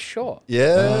piss for sure. Yeah.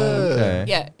 Okay.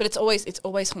 Yeah, but it's always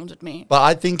haunted me. But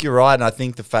I think you're right, and I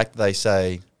think the fact that they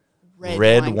say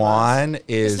red glass. wine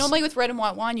is... Because normally with red and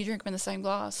white wine, you drink them in the same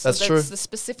glass. So That's true. the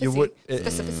specificity. You would-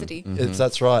 specificity.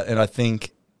 That's right, and I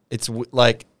think it's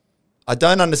like... I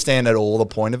don't understand at all the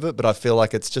point of it, but I feel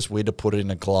like it's just weird to put it in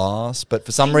a glass. But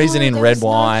for some reason in red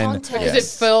wine... Because it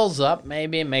fills up,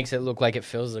 maybe it makes it look like it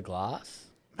fills the glass.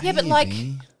 Yeah, but like,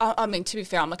 I mean, to be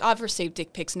fair, I'm like, I've received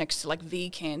dick pics next to like V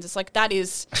cans. It's like, that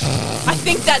is, I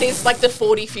think that is like the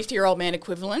 40, 50-year-old man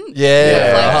equivalent.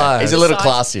 Yeah, Like, right. He's a little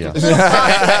Besides-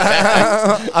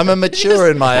 classier. I'm a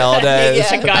mature in my old age.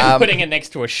 Yeah. A guy putting it next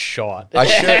to a shot.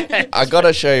 I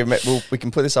gotta show you. We can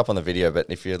put this up on the video, but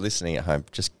if you're listening at home,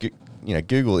 just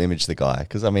Google image the guy,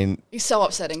 because I mean, He's so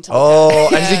upsetting to look Oh,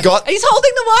 at. and has he got... He's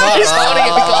holding the wine. he's holding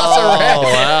the glass around.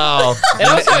 wow.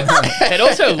 It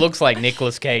also looks like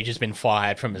Nicolas Cage has been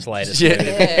fired from his latest Yeah. movie.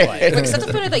 Yeah. Like, Wait, is that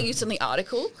the photo they used in the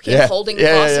article? Him Yeah. holding a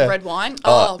Yeah, glass yeah. of red wine?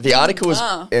 The article was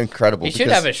incredible. he should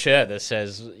because- have a shirt that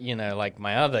says, like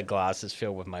my other glass is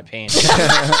filled with my penis.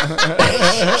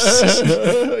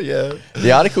 Yeah.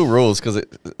 The article rules because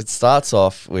it starts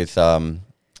off with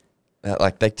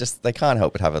like they can't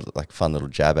help but have a like fun little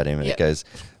jab at him, and Yeah. it goes,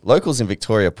 locals in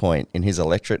Victoria Point in his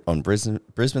electorate on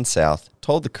Brisbane South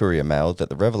told the Courier Mail that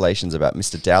the revelations about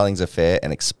Mr. Dowling's affair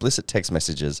and explicit text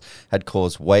messages had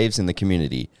caused waves in the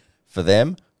community. For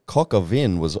them, cock or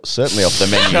vin was certainly off the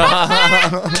menu.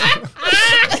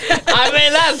 I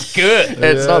mean, that's good.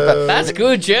 It's not bad. That's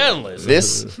good journalism.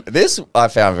 This I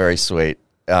found very sweet,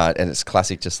 and it's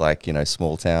classic, just like,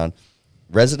 small town.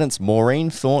 Residents Maureen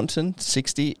Thornton,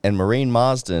 60, and Maureen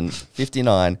Marsden,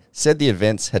 59, said the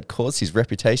events had caused his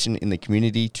reputation in the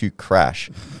community to crash.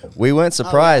 We weren't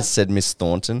surprised, said Miss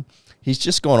Thornton. He's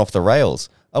just gone off the rails.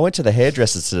 I went to the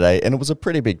hairdressers today, and it was a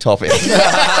pretty big topic.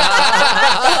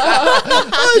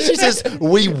 She says,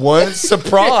 we weren't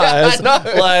surprised.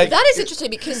 Like, That is interesting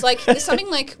because, like, there's something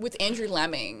like with Andrew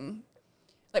Lamming.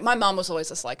 Like, my mum was always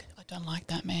just like, I don't like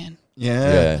that man.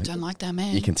 yeah. I don't like that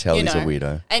man. You can tell he's a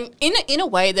weirdo. And in a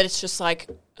way that it's just like,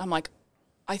 I'm like,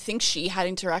 I think she had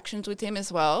interactions with him as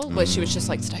well, where she was just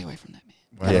like, stay away from that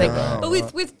man. Kind of thing. But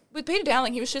with Peter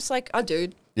Dowling, he was just like, oh,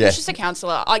 dude. He Yeah. was just a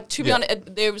counsellor. Like, to be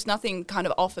honest, there was nothing kind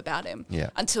of off about him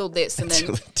until this, and Until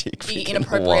then the dick the freaking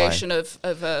inappropriation of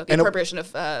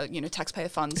taxpayer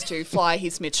funds to fly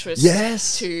his mistress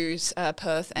Yes. to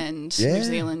Perth and New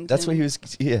Zealand. That's and- what he was.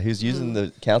 Yeah, he was using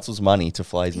the council's money to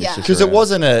fly his Yeah. mistress Because it around.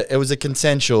 wasn't it was a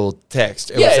consensual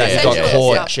text. It was Yeah, saying he got essentially,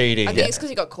 caught yeah. cheating. I think it's because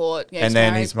he got caught. Yeah, And he's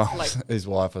then married, his mom, like, his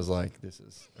wife was like, "This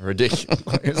is ridiculous."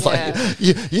 It's Yeah.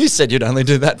 like you said you'd only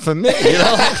do that for me. You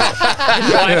know? Wife's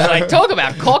like, talk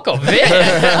about cock or vin.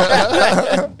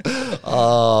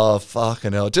 Oh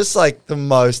fucking hell! Just like the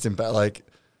most like.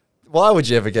 Why would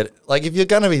you ever get like if you're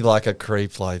gonna be like a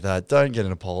creep like that? Don't get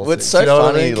into politics. Well, it's so you know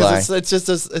what I funny, mean? 'Cause like- it's just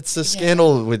it's a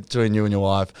scandal between you and your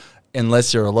wife,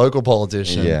 unless you're a local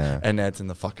politician. Yeah. and that's in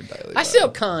the fucking Daily. I Mail. still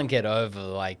can't get over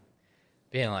like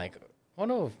being like, I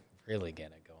want to really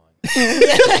get it going.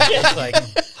 It's like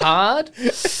hard,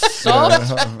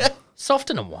 soft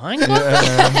in a wine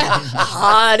glass.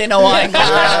 hard in a wine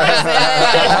glass.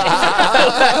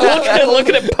 Look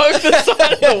at it, poke the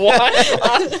side of the wine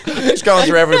glass. He's going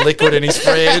through every liquid in his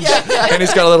fridge, and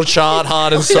he's got a little chart,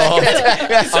 hard and soft.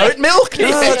 Oat milk?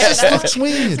 No, it just looks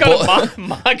weird. Got a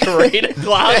margarita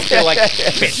glass. They're like a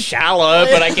bit shallow,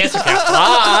 but I guess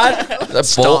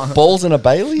it's not hard. Balls in a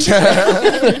Bailey.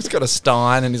 He's got a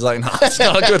Stein, and he's like, "No, it's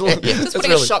not a good look." Just It's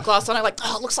putting really- a shot glass on it, like,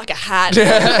 oh, it looks like a hat.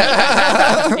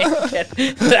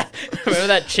 Remember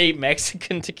that cheap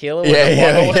Mexican tequila? Yeah, with the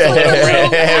yeah, bottle with yeah, the little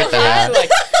yeah, rim? yeah, Like,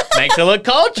 makes it look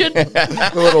cultured.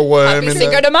 the little worm in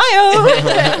Cinco there. de Mayo.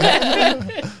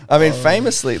 I mean,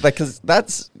 famously, like, because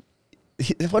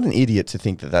what an idiot to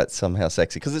think that that's somehow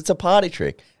sexy, because it's a party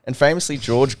trick. And famously,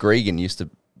 George Gregan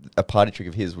a party trick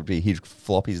of his would be he'd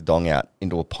flop his dong out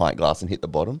into a pint glass and hit the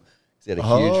bottom, He had a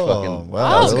huge fucking.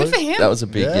 wow. Oh, good for him. That was a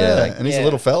big, And he's a Yeah.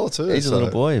 little fella too. He's a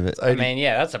little boy, but I mean,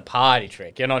 yeah, that's a party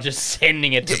trick. You're not just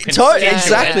sending it to Totally, constituents.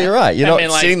 exactly right. You're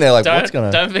not sitting there like, what's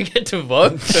gonna Don't forget to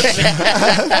vote for me.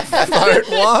 Vote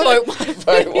one.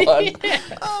 vote one?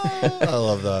 I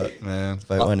love that, man.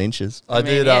 Vote 1 inches. I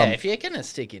did. Yeah, if you're gonna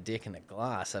stick your dick in a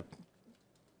glass, a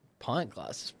pint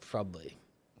glass is probably.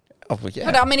 Oh, well, yeah.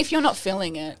 But I mean, if you're not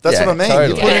filling it, That's Yeah, what I mean.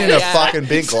 totally. You put it in a Yeah. fucking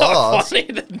big glass. Funny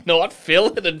to not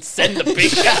fill it and send the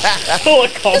picture full of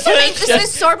I mean, confidence.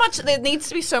 there's so much. There needs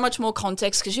to be so much more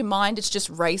context because your mind is just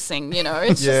racing. You know,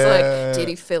 it's Yeah. just like, did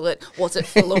he fill it? Was it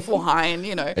full of wine?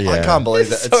 You know. Yeah. I can't believe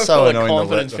that. So It's so full of annoying the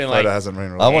confidence, the being photo like, hasn't been I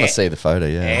released. want to see the photo,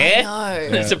 yeah. Eh? No.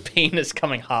 There's a penis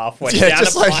coming halfway Yeah, down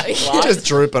just a like pint glass. just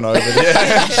drooping over there.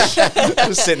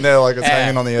 Just sitting there like it's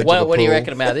hanging on the edge of the pool. What do you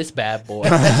reckon about this bad boy?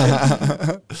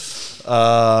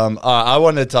 I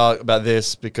wanted to talk about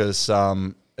this because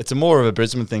it's more of a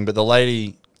Brisbane thing, but the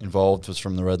lady involved was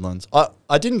from the Redlands.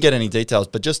 I didn't get any details,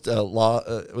 but just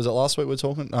was it last week we were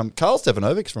talking? Carl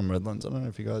Stefanovic's from Redlands. I don't know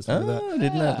if you guys know that. I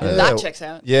didn't know. Yeah. That checks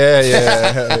out.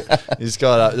 Yeah. He's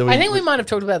got. I think we might have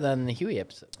talked about that in the Huey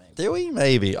episode. Maybe. Did we?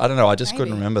 Maybe. I don't know. I just couldn't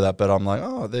Maybe. remember that, but I'm like,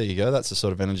 oh, there you go. That's the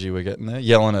sort of energy we're getting there.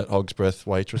 Yelling at Hog's Breath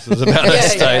waitresses about her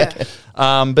steak.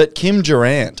 But Kim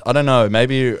Durant, I don't know.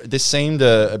 Maybe this seemed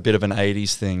a bit of an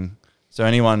 80s thing. So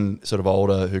anyone sort of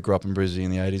older who grew up in Brisbane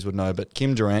in the 80s would know. But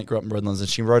Kim Durant grew up in Redlands and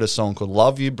she wrote a song called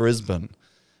Love You Brisbane,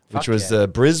 which was the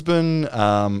Brisbane,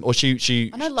 or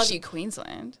she I know, Love You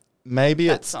Queensland. maybe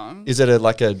That it's song. Is it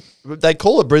they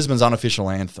call it Brisbane's unofficial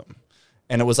anthem,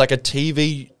 and it was like a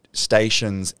TV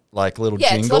station's like little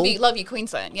Yeah, jingle. it's Love You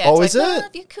Queensland. Yeah. Oh, it's is like, it?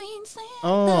 Love You Queensland.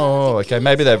 Oh, okay.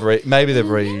 Maybe they've re.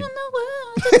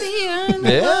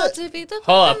 Yeah.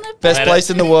 Hold up. Best Let place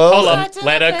it- in the world. Hold up.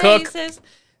 Let her cook.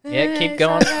 Yeah, keep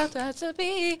going.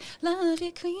 Love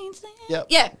You Queensland. Yep.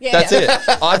 Yeah, yeah. That's yeah.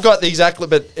 it. I've got the exact,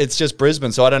 but it's just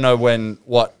Brisbane, so I don't know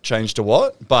what changed to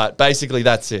what. But basically,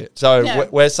 that's it. So Yeah.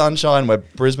 we're Sunshine, we're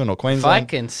Brisbane or If I Queensland.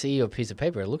 can see your piece of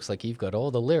paper, it looks like you've got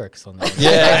all the lyrics on there.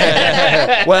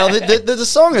 Yeah. Well, the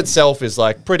song itself is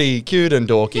like pretty cute and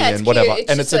dorky Yeah, it's and whatever, cute.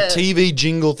 It's and it's a just TV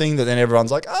jingle thing that then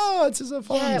everyone's like, oh, it's just a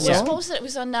fun Yeah, song. what was it? It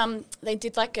was on. They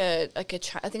did like a I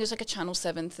think it was like a Channel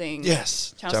 7 thing.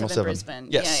 Yes, Channel, Channel 7 7. Brisbane.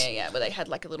 Yes. Yeah. Where they had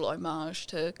like a little homage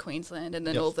to Queensland, and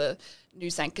then Yep. all the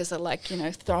news anchors are like,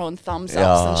 throwing thumbs Yeah,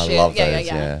 ups and I shit. love yeah, those,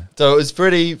 yeah. So it was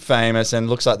pretty famous and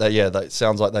looks like that, that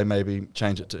sounds like they maybe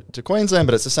changed it to Queensland,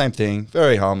 but it's the same thing,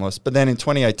 very harmless. But then in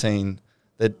 2018,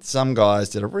 that some guys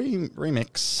did a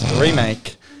remix, a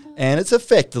remake, and it's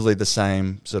effectively the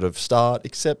same sort of start,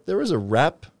 except there is a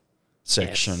rap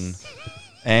section.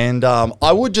 And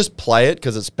I would just play it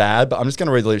because it's bad, but I'm just going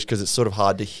to read the lyrics because it's sort of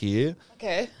hard to hear.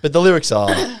 Okay. But the lyrics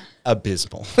are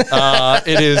abysmal.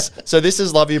 It is. So this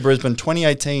is Love You Brisbane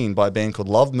 2018 by a band called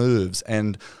Love Moves,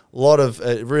 and a lot of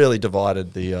it really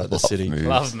divided the city. Moves.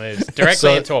 Love moves directly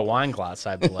So- into a wine glass,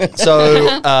 I believe. So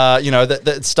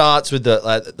that starts with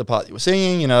the part you were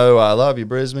singing. I love you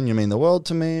Brisbane, you mean the world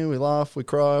to me. We laugh, we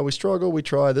cry, we struggle, we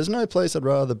try. There's no place I'd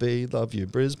rather be. Love you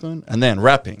Brisbane, and then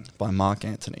rapping by Mark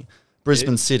Anthony.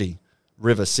 Brisbane City,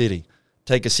 River City.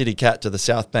 Take a city cat to the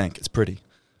South Bank. It's pretty.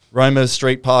 Roma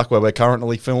Street Park, where we're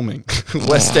currently filming.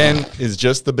 West End is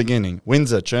just the beginning.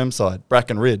 Windsor, Chermside,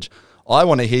 Bracken Ridge. I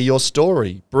want to hear your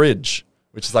story. Bridge,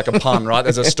 which is like a pun, right?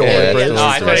 There's a story. Yeah, bridge. No,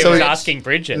 I thought he So was he- asking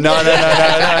Bridget. No.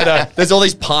 There's all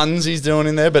these puns he's doing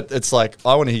in there, but it's like,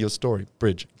 I want to hear your story.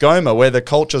 Bridge. Goma, where the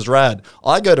culture's rad.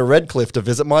 I go to Redcliffe to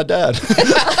visit my dad.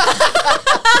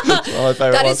 That's one of my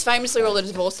favourite That ones. is famously all the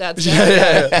divorced dads.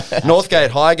 Yeah. Northgate,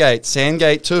 Highgate,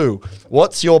 Sandgate 2.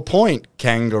 What's your point,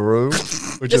 kangaroo?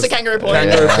 Which Just a kangaroo point.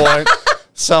 Kangaroo point.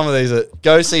 Some of these are,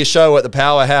 go see a show at the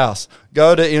Powerhouse.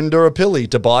 Go to Indooroopilly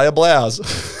to buy a blouse.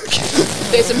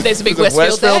 There's a big There's a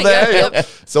Westfield there. Yep. Yep.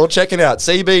 It's all checking out.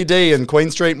 CBD and Queen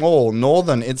Street Mall.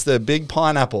 Northern, it's the big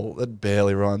pineapple. That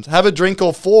barely rhymes. Have a drink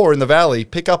or four in the valley.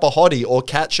 Pick up a hottie or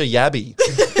catch a yabby.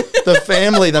 The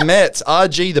family, the Mets,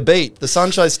 RG, the beat. The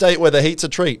Sunshine State where the heat's a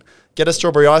treat. Get a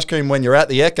strawberry ice cream when you're at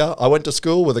the Ekka. I went to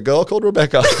school with a girl called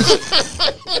Rebecca.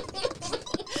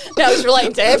 That was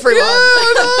relating to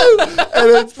everyone. And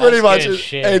it's pretty much, good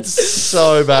shit. it's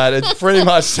so bad. It's pretty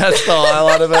much, that's the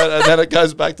highlight of it. And then it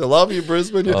goes back to Love You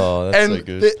Brisbane. Oh, that's and so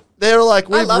good. They're like,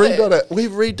 we've love it. redone it.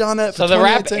 We've redone it So for the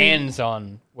rap 2018. ends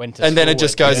on when to And then school it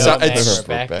just with goes, girl it's- named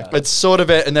Rebecca. It's sort of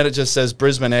it, and then it just says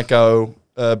Brisbane Echo,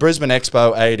 Brisbane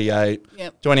Expo 88,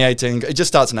 Yep. 2018. It just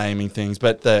starts naming things,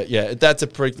 but that's a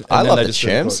pre. I and then love they the just do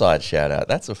the book. Chermside shout out.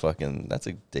 That's a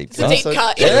deep It's a cut. deep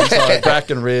cut. Chermside,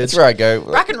 Brackenridge. That's where I go.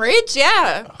 Brackenridge,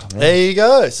 yeah. There you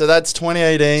go. So that's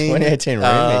 2018. 2018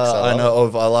 remix. I know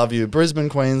of I Love You, Brisbane,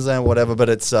 Queensland, whatever. But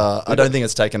it's I don't think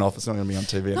it's taken off. It's not going to be on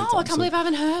TV. No, anytime I can't soon. believe I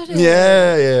haven't heard it.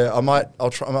 Yeah. I'll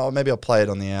try. Maybe I'll play it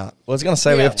on the out. Well, I was going to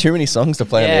say we Yeah. have too many songs to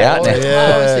play Yeah, on the out what, now. Yeah,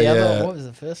 what was the yeah. other? What was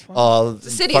the first one? Oh,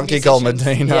 City of Funky Gold Musicians.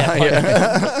 Medina.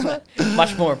 Yeah,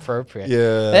 much more appropriate.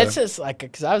 Yeah. That's just like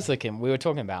because I was looking. We were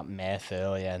talking about meth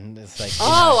earlier, and it's like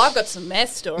Oh, I've got some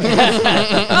meth stories.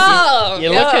 Oh,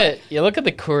 you look at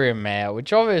the Courier Mail,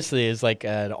 which obviously is like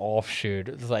an offshoot.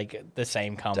 It's like the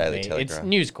same company. It's Telegraph.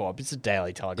 News Corp. It's a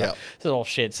Daily Telegraph. Yep. It's all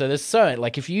shit. So there's so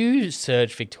like if you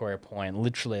search Victoria Point,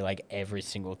 literally like every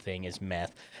single thing is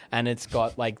meth, and it's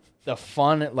got like the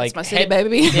fun like my city,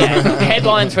 baby. Yeah,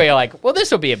 headlines where you're like, well,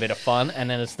 this will be a bit of fun, and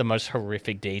then it's the most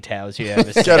horrific details you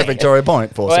ever see. Go to Victoria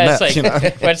Point for some Where it's meth,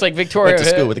 like, where it's like Victoria, Went to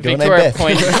school with a girl named Victoria Beth.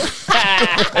 Point.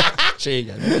 There you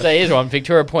go. So here's one.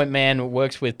 Victoria Point man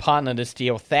works with partner to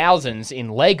steal thousands in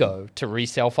Lego to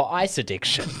resell for ice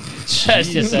addiction. So it's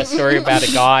just a story about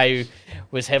a guy who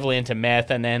was heavily into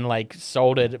meth and then like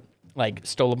stole a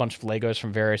bunch of Legos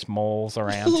from various malls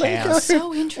around town.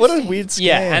 So interesting. What a weird scam.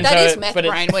 Yeah, and That so, is meth but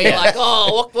brain where you're like,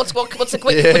 oh, what's a quick what's a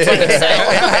quick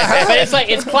sale? but it's like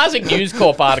it's classic News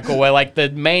Corp article where like the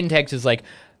main text is like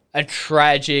a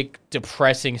tragic,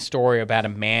 depressing story about a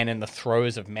man in the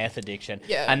throes of meth addiction.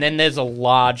 Yeah. And then there's a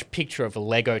large picture of a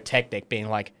Lego tech deck being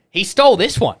like, he stole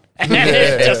this one. And then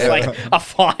it's just like a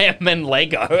fireman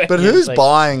Lego. But And it's who's like,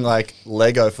 buying like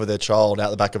Lego for their child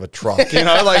out the back of a truck? You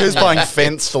know, like who's buying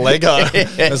fence for Lego?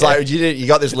 It's like you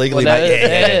got this legally, Well, mate.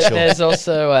 Yeah, sure. There's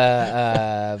also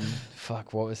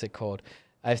fuck, what was it called?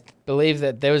 I believe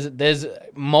that there's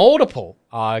multiple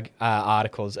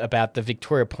articles about the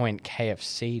Victoria Point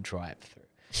KFC drive-through,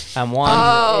 and one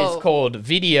Oh. is called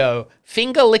 "Video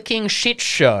Finger Licking Shit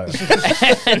Show,"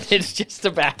 and it's just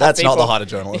about That's not people- the height of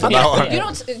journalism. Yeah. That one. You know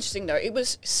what's interesting though? It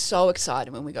was so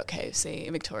exciting when we got KFC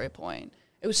in Victoria Point.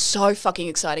 It was so fucking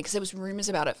exciting because there was rumors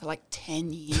about it for like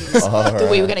 10 years that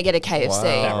we were going to get a KFC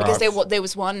Wow. because there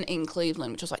was one in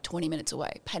Cleveland which was like 20 minutes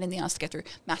away. Pain in the ass to get through.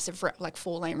 Massive like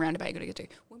 4-lane roundabout you got to get to.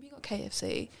 When we got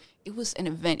KFC, it was an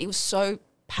event. It was so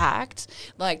packed,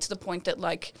 like to the point that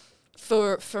like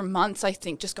for months I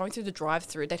think just going through the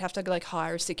drive-through they'd have to like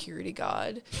hire a security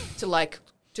guard to like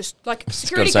just like Got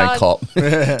security its own guard. cop.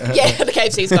 Yeah, the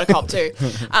KFC's got a cop too.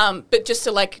 But just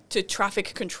to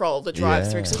traffic control the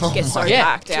drive-through because it just gets so Yeah.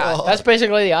 packed out. That's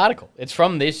basically the article. It's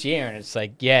from this year, and it's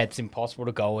like, yeah, it's impossible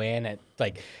to go in. It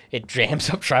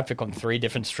jams up traffic on 3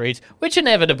 different streets, which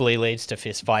inevitably leads to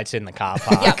fistfights in the car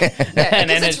park. Yeah, And because then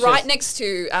it's it's right just- next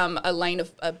to a lane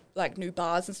of like new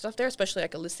bars and stuff there, especially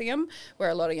like Elysium, where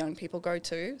a lot of young people go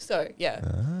to. So yeah,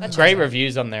 that's Great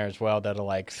reviews on there as well that are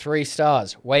like 3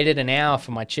 stars. Waited an hour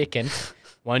for my chicken.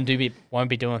 Won't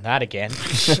be doing that again.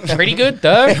 Pretty good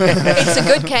though. It's a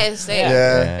good KFC.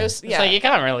 Yeah. It was, So you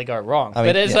can't really go wrong. mean,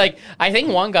 but it's yeah. like I think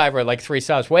one guy wrote like 3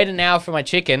 stars. Wait an hour for my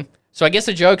chicken. So I guess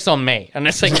the joke's on me. And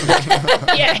it's like,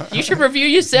 yeah, you should review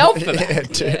yourself for that. Yeah,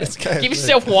 dude, it's KFC. Give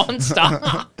yourself 1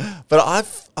 star. But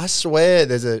I swear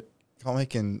there's a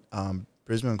comic in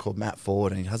Brisbane called Matt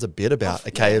Ford, and he has a bit about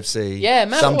a KFC. Yeah,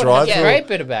 Matt some Ford has a drive-through. great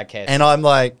bit about KFC. And I'm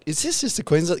like, is this just a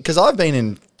Queensland? Because I've been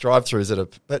in drive-throughs that are,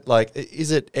 but like,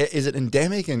 is it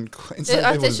endemic in Queensland?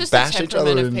 People It's just bash a each other.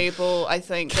 temperament of and- people, I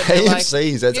think. That they're like,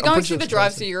 KFCs, that's- you're I'm going pretty through sure the it's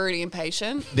drive-through, you're already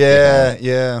impatient.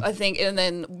 Yeah. I think, and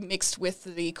then mixed with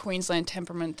the Queensland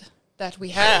temperament that we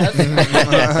have.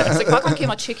 It's like, if I can't get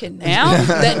my chicken now,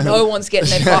 then no one's getting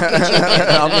their fucking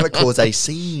chicken. I'm going to cause a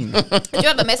scene. I do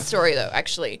have a meth story though,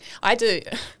 actually. I do.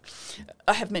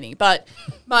 I have many, but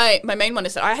my main one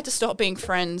is that I had to stop being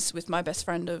friends with my best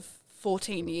friend of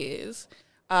 14 years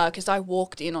because I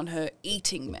walked in on her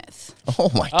eating meth. Oh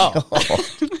my Oh. god.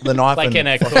 The knife like in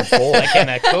and a fucking fork. like in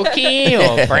a cookie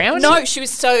or brownie. No, she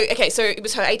was so okay. So it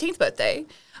was her 18th birthday,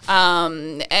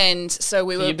 and so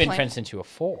we were. You've been playing- friends since you were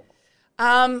 4.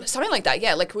 Something like that.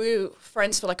 Yeah, like we were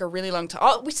friends for like a really long time.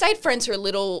 Oh, we stayed friends for a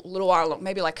little while long,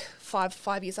 maybe like five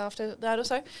years after that or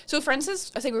so. So we're friends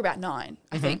since I think we were about 9.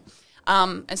 I think.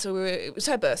 And so it was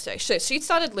her birthday. So she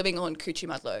started living on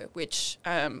Coochie-Mudlo, which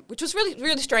was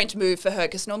really strange move for her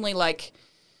because normally like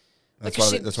That's,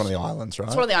 like, that's one of the islands, right?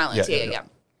 it's one of the islands. Yeah.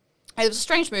 And it was a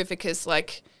strange move because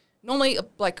like normally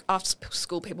like after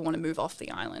school people want to move off the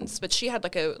islands, but she had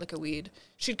like a weird.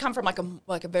 She'd come from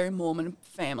like a very Mormon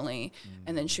family,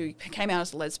 and then she came out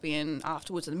as a lesbian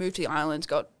afterwards and moved to the islands.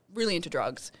 Got really into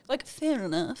drugs. Like fair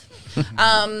enough.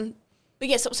 But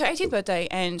yeah, so 18th birthday,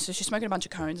 and so she's smoking a bunch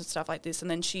of cones and stuff like this, and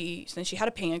then she had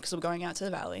a pinger because we were going out to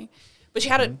the valley, but she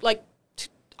had it like.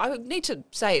 I would need to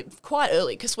say quite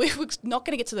early because we were not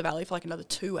going to get to the valley for like another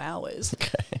 2 hours.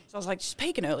 Okay. So I was like, just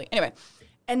peaking early. Anyway,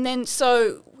 and then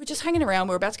so we're just hanging around.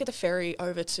 We're about to get the ferry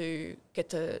over to get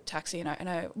the taxi, and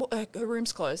her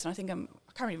room's closed. And I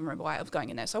can't even remember why I was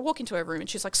going in there. So I walk into her room, and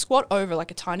she's like squat over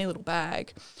like a tiny little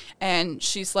bag, and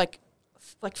she's like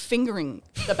fingering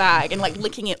the bag and like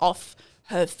licking it off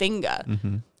her finger.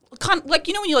 Mm-hmm. Kind of, like,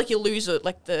 you know when you lose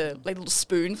the little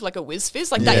spoon for like a whiz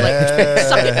fizz, like that, like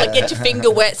suck it, like get your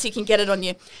finger wet so you can get it on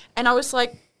you. And I was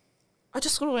like, I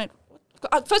just sort of went.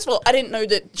 First of all, I didn't know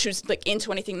that she was like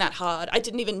into anything that hard. I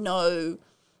didn't even know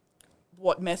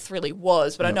what meth really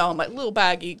was, but I know I'm like little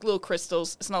baggy, little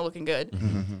crystals. It's not looking good.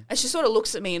 Mm-hmm. And she sort of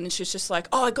looks at me and she's just like,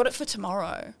 "Oh, I got it for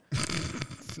tomorrow."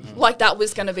 Like that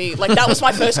was going to be like that was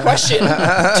my first question.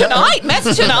 Tonight,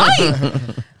 meth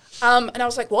tonight. And I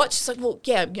was like, what? She's like, well,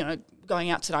 yeah, going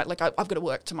out tonight. Like, I've got to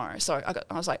work tomorrow. So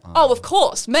I was like, oh, of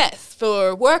course, meth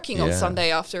for working on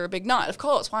Sunday after a big night. Of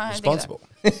course. Why? Responsible.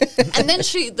 And then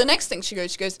the next thing she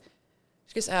goes,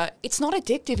 it's not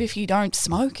addictive if you don't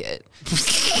smoke it.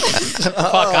 Fuck,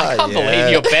 I can't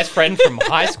believe your best friend from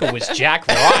high school was Jack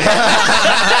Ryan.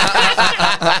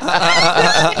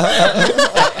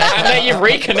 And that you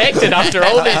reconnected after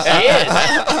all these years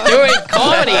doing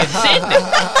comedy in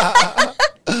Sydney.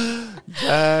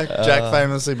 Jack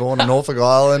famously born in Norfolk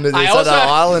Island. I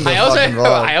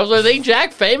also think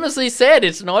Jack famously said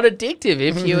it's not addictive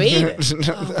if you eat it.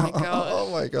 Oh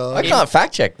my god! I can't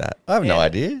fact check that. I have no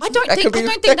idea. I don't think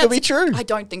that could be true. I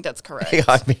don't think that's correct.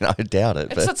 I mean, I doubt it.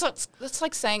 That's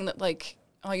like saying that like,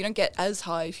 oh, you don't get as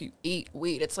high if you eat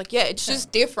weed. It's like, yeah, it's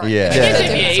just different. Yeah. I guess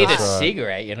if you eat a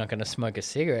cigarette, you're not going to smoke a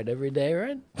cigarette every day,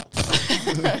 right?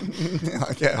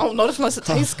 Yeah. Oh, not unless it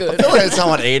tastes good. I feel like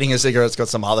someone eating a cigarette's got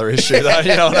some other issue, though.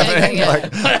 You know what I mean? Yeah.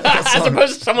 Like, as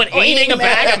opposed to someone eating a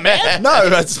bag of meth. no,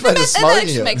 that's that smoking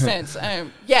actually it. makes sense.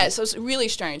 Yeah, so it's really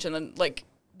strange, and then like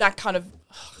that kind of,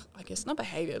 I guess not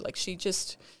behavior. Like she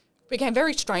just became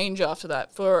very strange after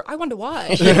that. I wonder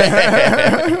why.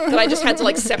 That I just had to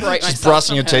like separate myself. Just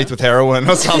brushing your teeth with heroin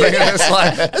or something. And it's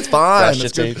like, it's fine. Brush your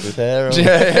teeth with heroin.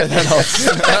 Yeah, that helps.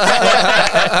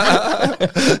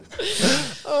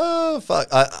 Oh fuck!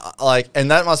 And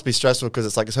that must be stressful because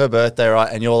it's like it's her birthday, right?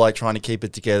 And you're like trying to keep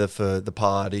it together for the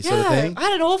party, sort of thing. I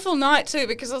had an awful night too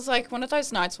because it was like one of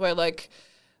those nights where like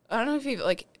I don't know if you've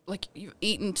like you've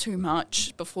eaten too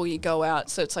much before you go out,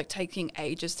 so it's like taking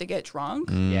ages to get drunk.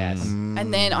 Yes.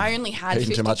 And then I only had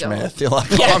Eating $50. too much meth. You're like,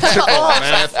 Yeah. I'm too Oh,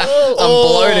 meth. oh, I'm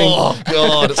bloating. Oh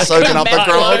god, it's soaking up the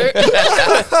grog.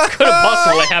 Couldn't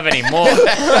possibly have any more.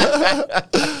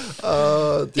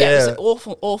 Yeah, it was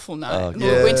an awful night. We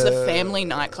went to the yeah. family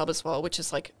nightclub as well, which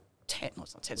is like 10, well,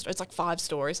 it's not 10 stories, it's like 5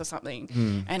 stories or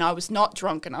something. And I was not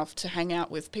drunk enough to hang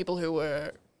out with people who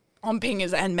were on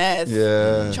pingers and meth.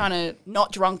 Yeah. Trying to,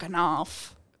 not drunk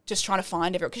enough, just trying to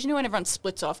find everyone. Because you know when everyone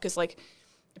splits off, because like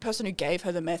the person who gave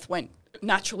her the meth went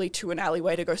naturally to an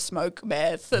alleyway to go smoke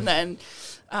meth. And then,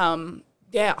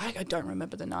 I don't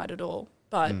remember the night at all.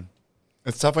 But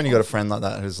It's tough when you got a friend like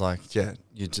that who's like, yeah,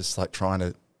 you're just like trying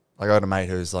to. Like I got a mate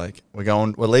who's like,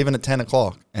 we're leaving at 10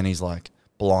 o'clock, and he's like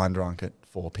blind drunk at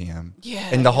 4 p.m. Yeah,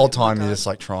 and the whole oh my time you're God. just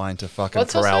like trying to fucking Well,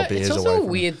 it's corral also, beers it's away also from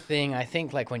a weird thing, I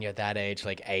think, like when you're that age,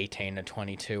 like 18 to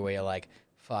 22, where you're like,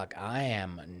 fuck, I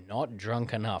am not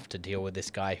drunk enough to deal with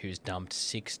this guy who's dumped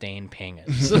 16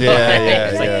 pingers. Yeah, yeah,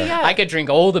 It's like, yeah. I could drink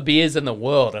all the beers in the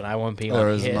world and I won't be There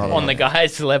is not on the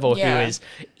guy's level Yeah. who is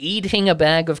eating a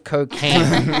bag of cocaine.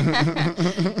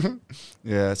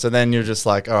 Yeah, so then you're just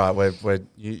like, all right,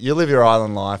 you live your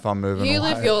island life. I'm moving. you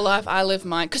away. live your life, I live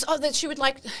mine. Because she would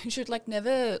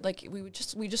never like we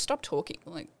just stopped talking.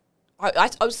 Like I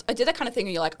did that kind of thing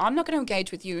where you're like, I'm not going to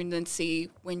engage with you and then see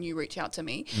when you reach out to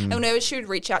me. And whenever she would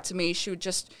reach out to me, she would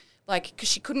just like, because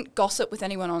she couldn't gossip with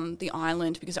anyone on the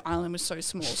island because the island was so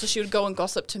small. So she would go and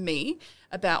gossip to me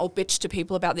or bitch to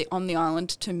people on the island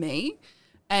to me.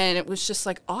 And it was just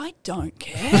like, I don't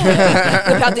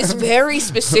care about this very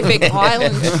specific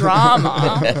island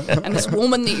drama and this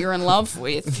woman that you're in love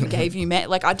with who gave you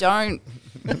like, I don't,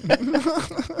 I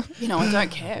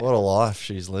don't care. What a life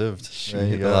she's lived. There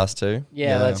you The go. last two.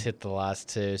 Yeah, Yeah. let's hit the last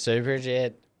two. So,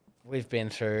 Bridget, we've been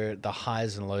through the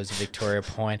highs and lows of Victoria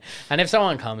Point. And if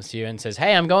someone comes to you and says,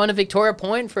 hey, I'm going to Victoria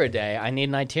Point for a day, I need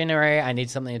an itinerary, I need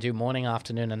something to do morning,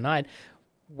 afternoon, and night,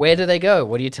 where do they go?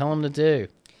 What do you tell them to do?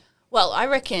 Well, I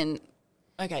reckon,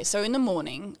 okay, so in the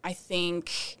morning, I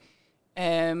think,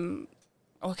 I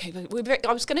was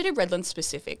going to do Redlands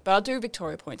specific, but I'll do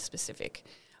Victoria Point specific.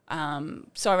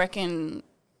 So I reckon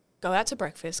go out to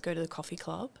breakfast, go to the coffee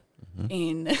club,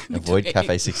 in Avoid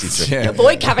Cafe 63. Yeah.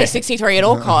 Avoid Cafe 63 at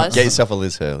all costs. Get yourself a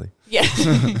Liz Hurley. Yeah.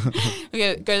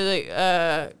 go to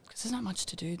the because there's not much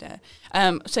to do there.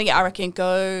 So yeah, I reckon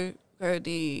go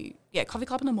the coffee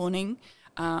club in the morning,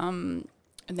 and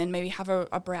then maybe have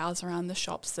a browse around the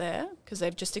shops there because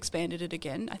they've just expanded it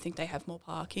again. I think they have more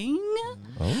parking.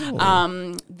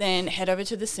 Oh. Then head over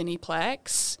to the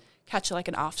Cineplex, catch like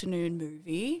an afternoon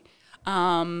movie,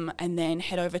 and then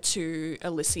head over to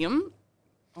Elysium.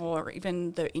 Or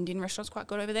even the Indian restaurant's quite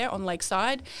good over there on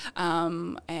Lakeside.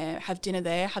 And have dinner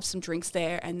there, have some drinks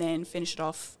there, and then finish it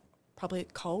off probably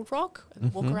at Cold Rock.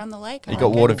 And walk around the lake. You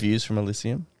got water views from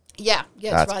Elysium? Yeah,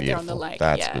 That's it's right there on the beautiful. lake.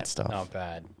 That's yeah. good stuff. Not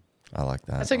bad. I like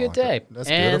that. That's a good day. That's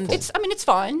and beautiful. It's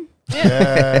fine.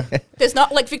 Yeah. There's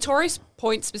not like Victoria's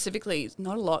Point specifically. There's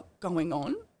not a lot going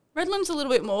on. Redlands a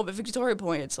little bit more, but Victoria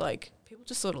Point, it's like people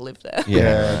just sort of live there.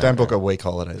 Yeah. Don't book a week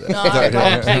holiday there. No,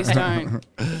 God, please don't.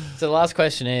 So the last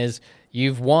question is,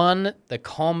 you've won the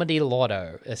comedy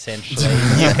lotto, essentially.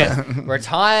 You can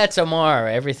retire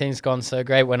tomorrow. Everything's gone so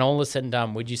great. When all is said and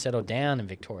done, would you settle down in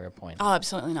Victoria Point? Oh,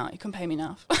 absolutely not. You couldn't pay me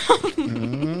enough.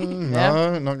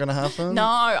 No, not going to happen. No,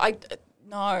 I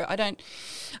don't.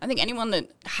 I think anyone that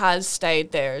has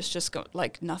stayed there has just got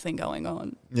like nothing going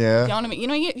on. Yeah. You know what I mean? You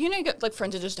know, you got like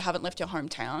friends that just haven't left your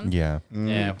hometown. Yeah.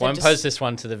 Yeah, won't just- post this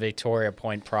one to the Victoria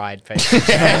Point Pride Facebook.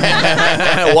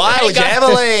 Why would you ever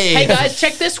leave? Hey guys,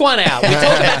 check this one out. We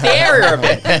talk about the area a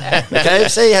bit.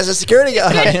 KFC has a security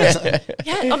guard.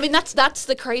 Yeah, I mean that's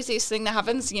the craziest thing that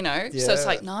happens. You know, so it's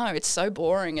like no, it's so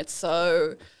boring. It's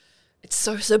so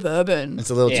suburban. It's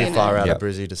a little Yeah. too far out Yeah. of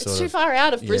Brizzy to It's sort too of. far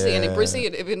out of Brizzy, and Yeah.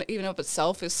 Brizzy, even of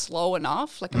itself, is slow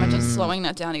enough. Like, imagine slowing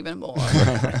that down even more.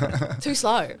 Too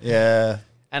slow. Yeah.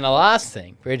 And the last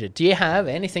thing, Bridget, do you have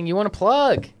anything you want to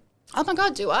plug? Oh my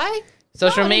God, do I?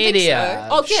 Social No, I don't think media,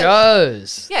 so. Oh, yeah.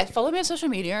 shows. Yeah, follow me on social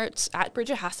media. It's at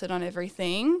Bridget Hassett on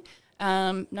everything.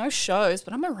 No shows,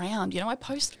 but I'm around. You know, I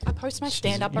post my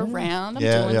stand up around. I'm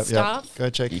doing stuff. Go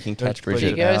check. You can go catch check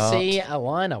Bridget You go out. see a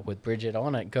lineup with Bridget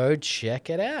on it. Go check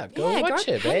it out. Go Yeah, watch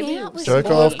go it, hang baby. out with Jerk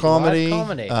me. off Live comedy.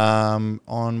 comedy.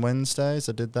 On Wednesdays,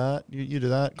 I did that. You do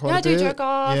that quite Yeah, a I bit. do jerk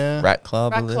off. Yeah. Rat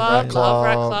Club. Rat a little Club, bit. love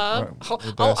Rat Club. Club.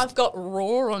 The Oh, best. I've got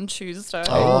Raw on Tuesday.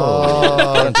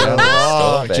 Oh,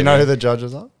 do you know who the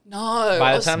judges are? No. By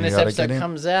I the was- time You this gotta episode get in.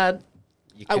 comes out,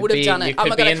 you I could would have be- done it. You Oh could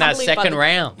my be God, I in can't that believe by second the-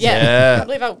 round. Yeah. Yeah. I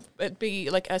can't believe it'd be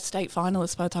like a state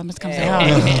finalist by the time this comes Yeah.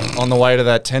 out. On the way to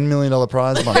that $10 million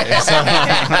prize money.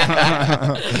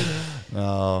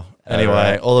 No.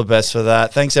 Anyway, all the best for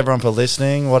that. Thanks everyone for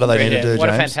listening. What do they need to do, What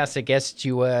a James? fantastic guest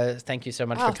you were. Thank you so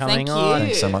much Oh, for coming thank on. you.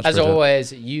 Thanks so much. As Bridget.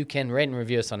 always, you can rate and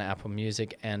review us on Apple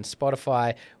Music and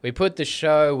Spotify. We put the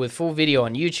show with full video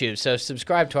on YouTube, so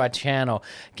subscribe to our channel.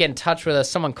 Get in touch with us.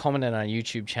 Someone commented on our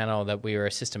YouTube channel that we were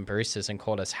assistant baristas and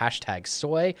called us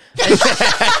 #soy.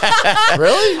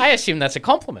 Really? I assume that's a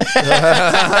compliment.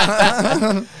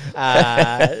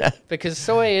 Because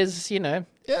soy is, Yeah.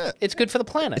 it's good for the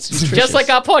planet. It's nutritious. Just like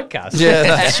our podcast. Yeah,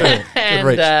 that's true. Good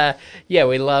reach. And yeah,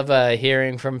 we love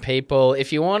hearing from people.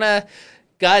 If you want to,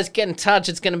 guys, get in touch.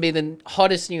 It's going to be the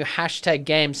hottest new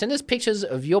 #game. Send us pictures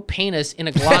of your penis in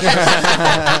a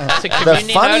glass. To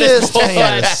community funniest notice board.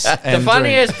 penis The and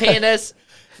funniest penis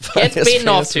gets Funniest beaten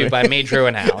off penis to by me, Drew,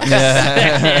 and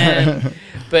Alex.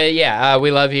 But yeah,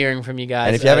 we love hearing from you guys.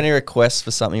 And if you have any requests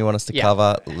for something you want us to Yeah.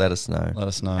 cover, let us know. Let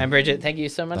us know. And Bridget, thank you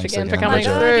so much Thanks again for again, coming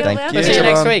Bridget. through. Thank We'll you. see you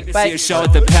next everyone. week. Bye. See a show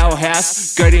at the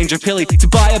Powerhouse. Go to Indooroopilly to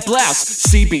buy a blouse.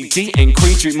 CBD and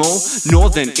Queen Street Mall.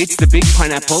 Northern, it's the big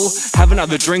pineapple. Have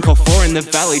another drink or four in the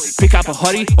valley. Pick up a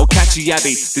hottie or catch a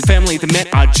yabby. The family that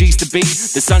met are G's to be.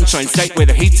 The Sunshine State where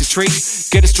the heat's a treat.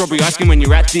 Get a strawberry ice cream when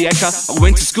you're at the Ekka. I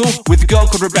went to school with a girl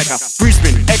called Rebecca.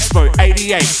 Brisbane Expo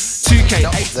 88. 2K8.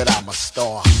 knows that I'm a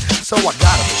star, so I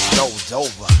got him strolled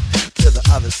over to the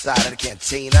other side of the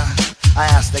cantina. I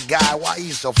asked the guy why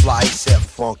he's so fly. He said,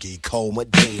 "Funky Cole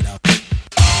Medina."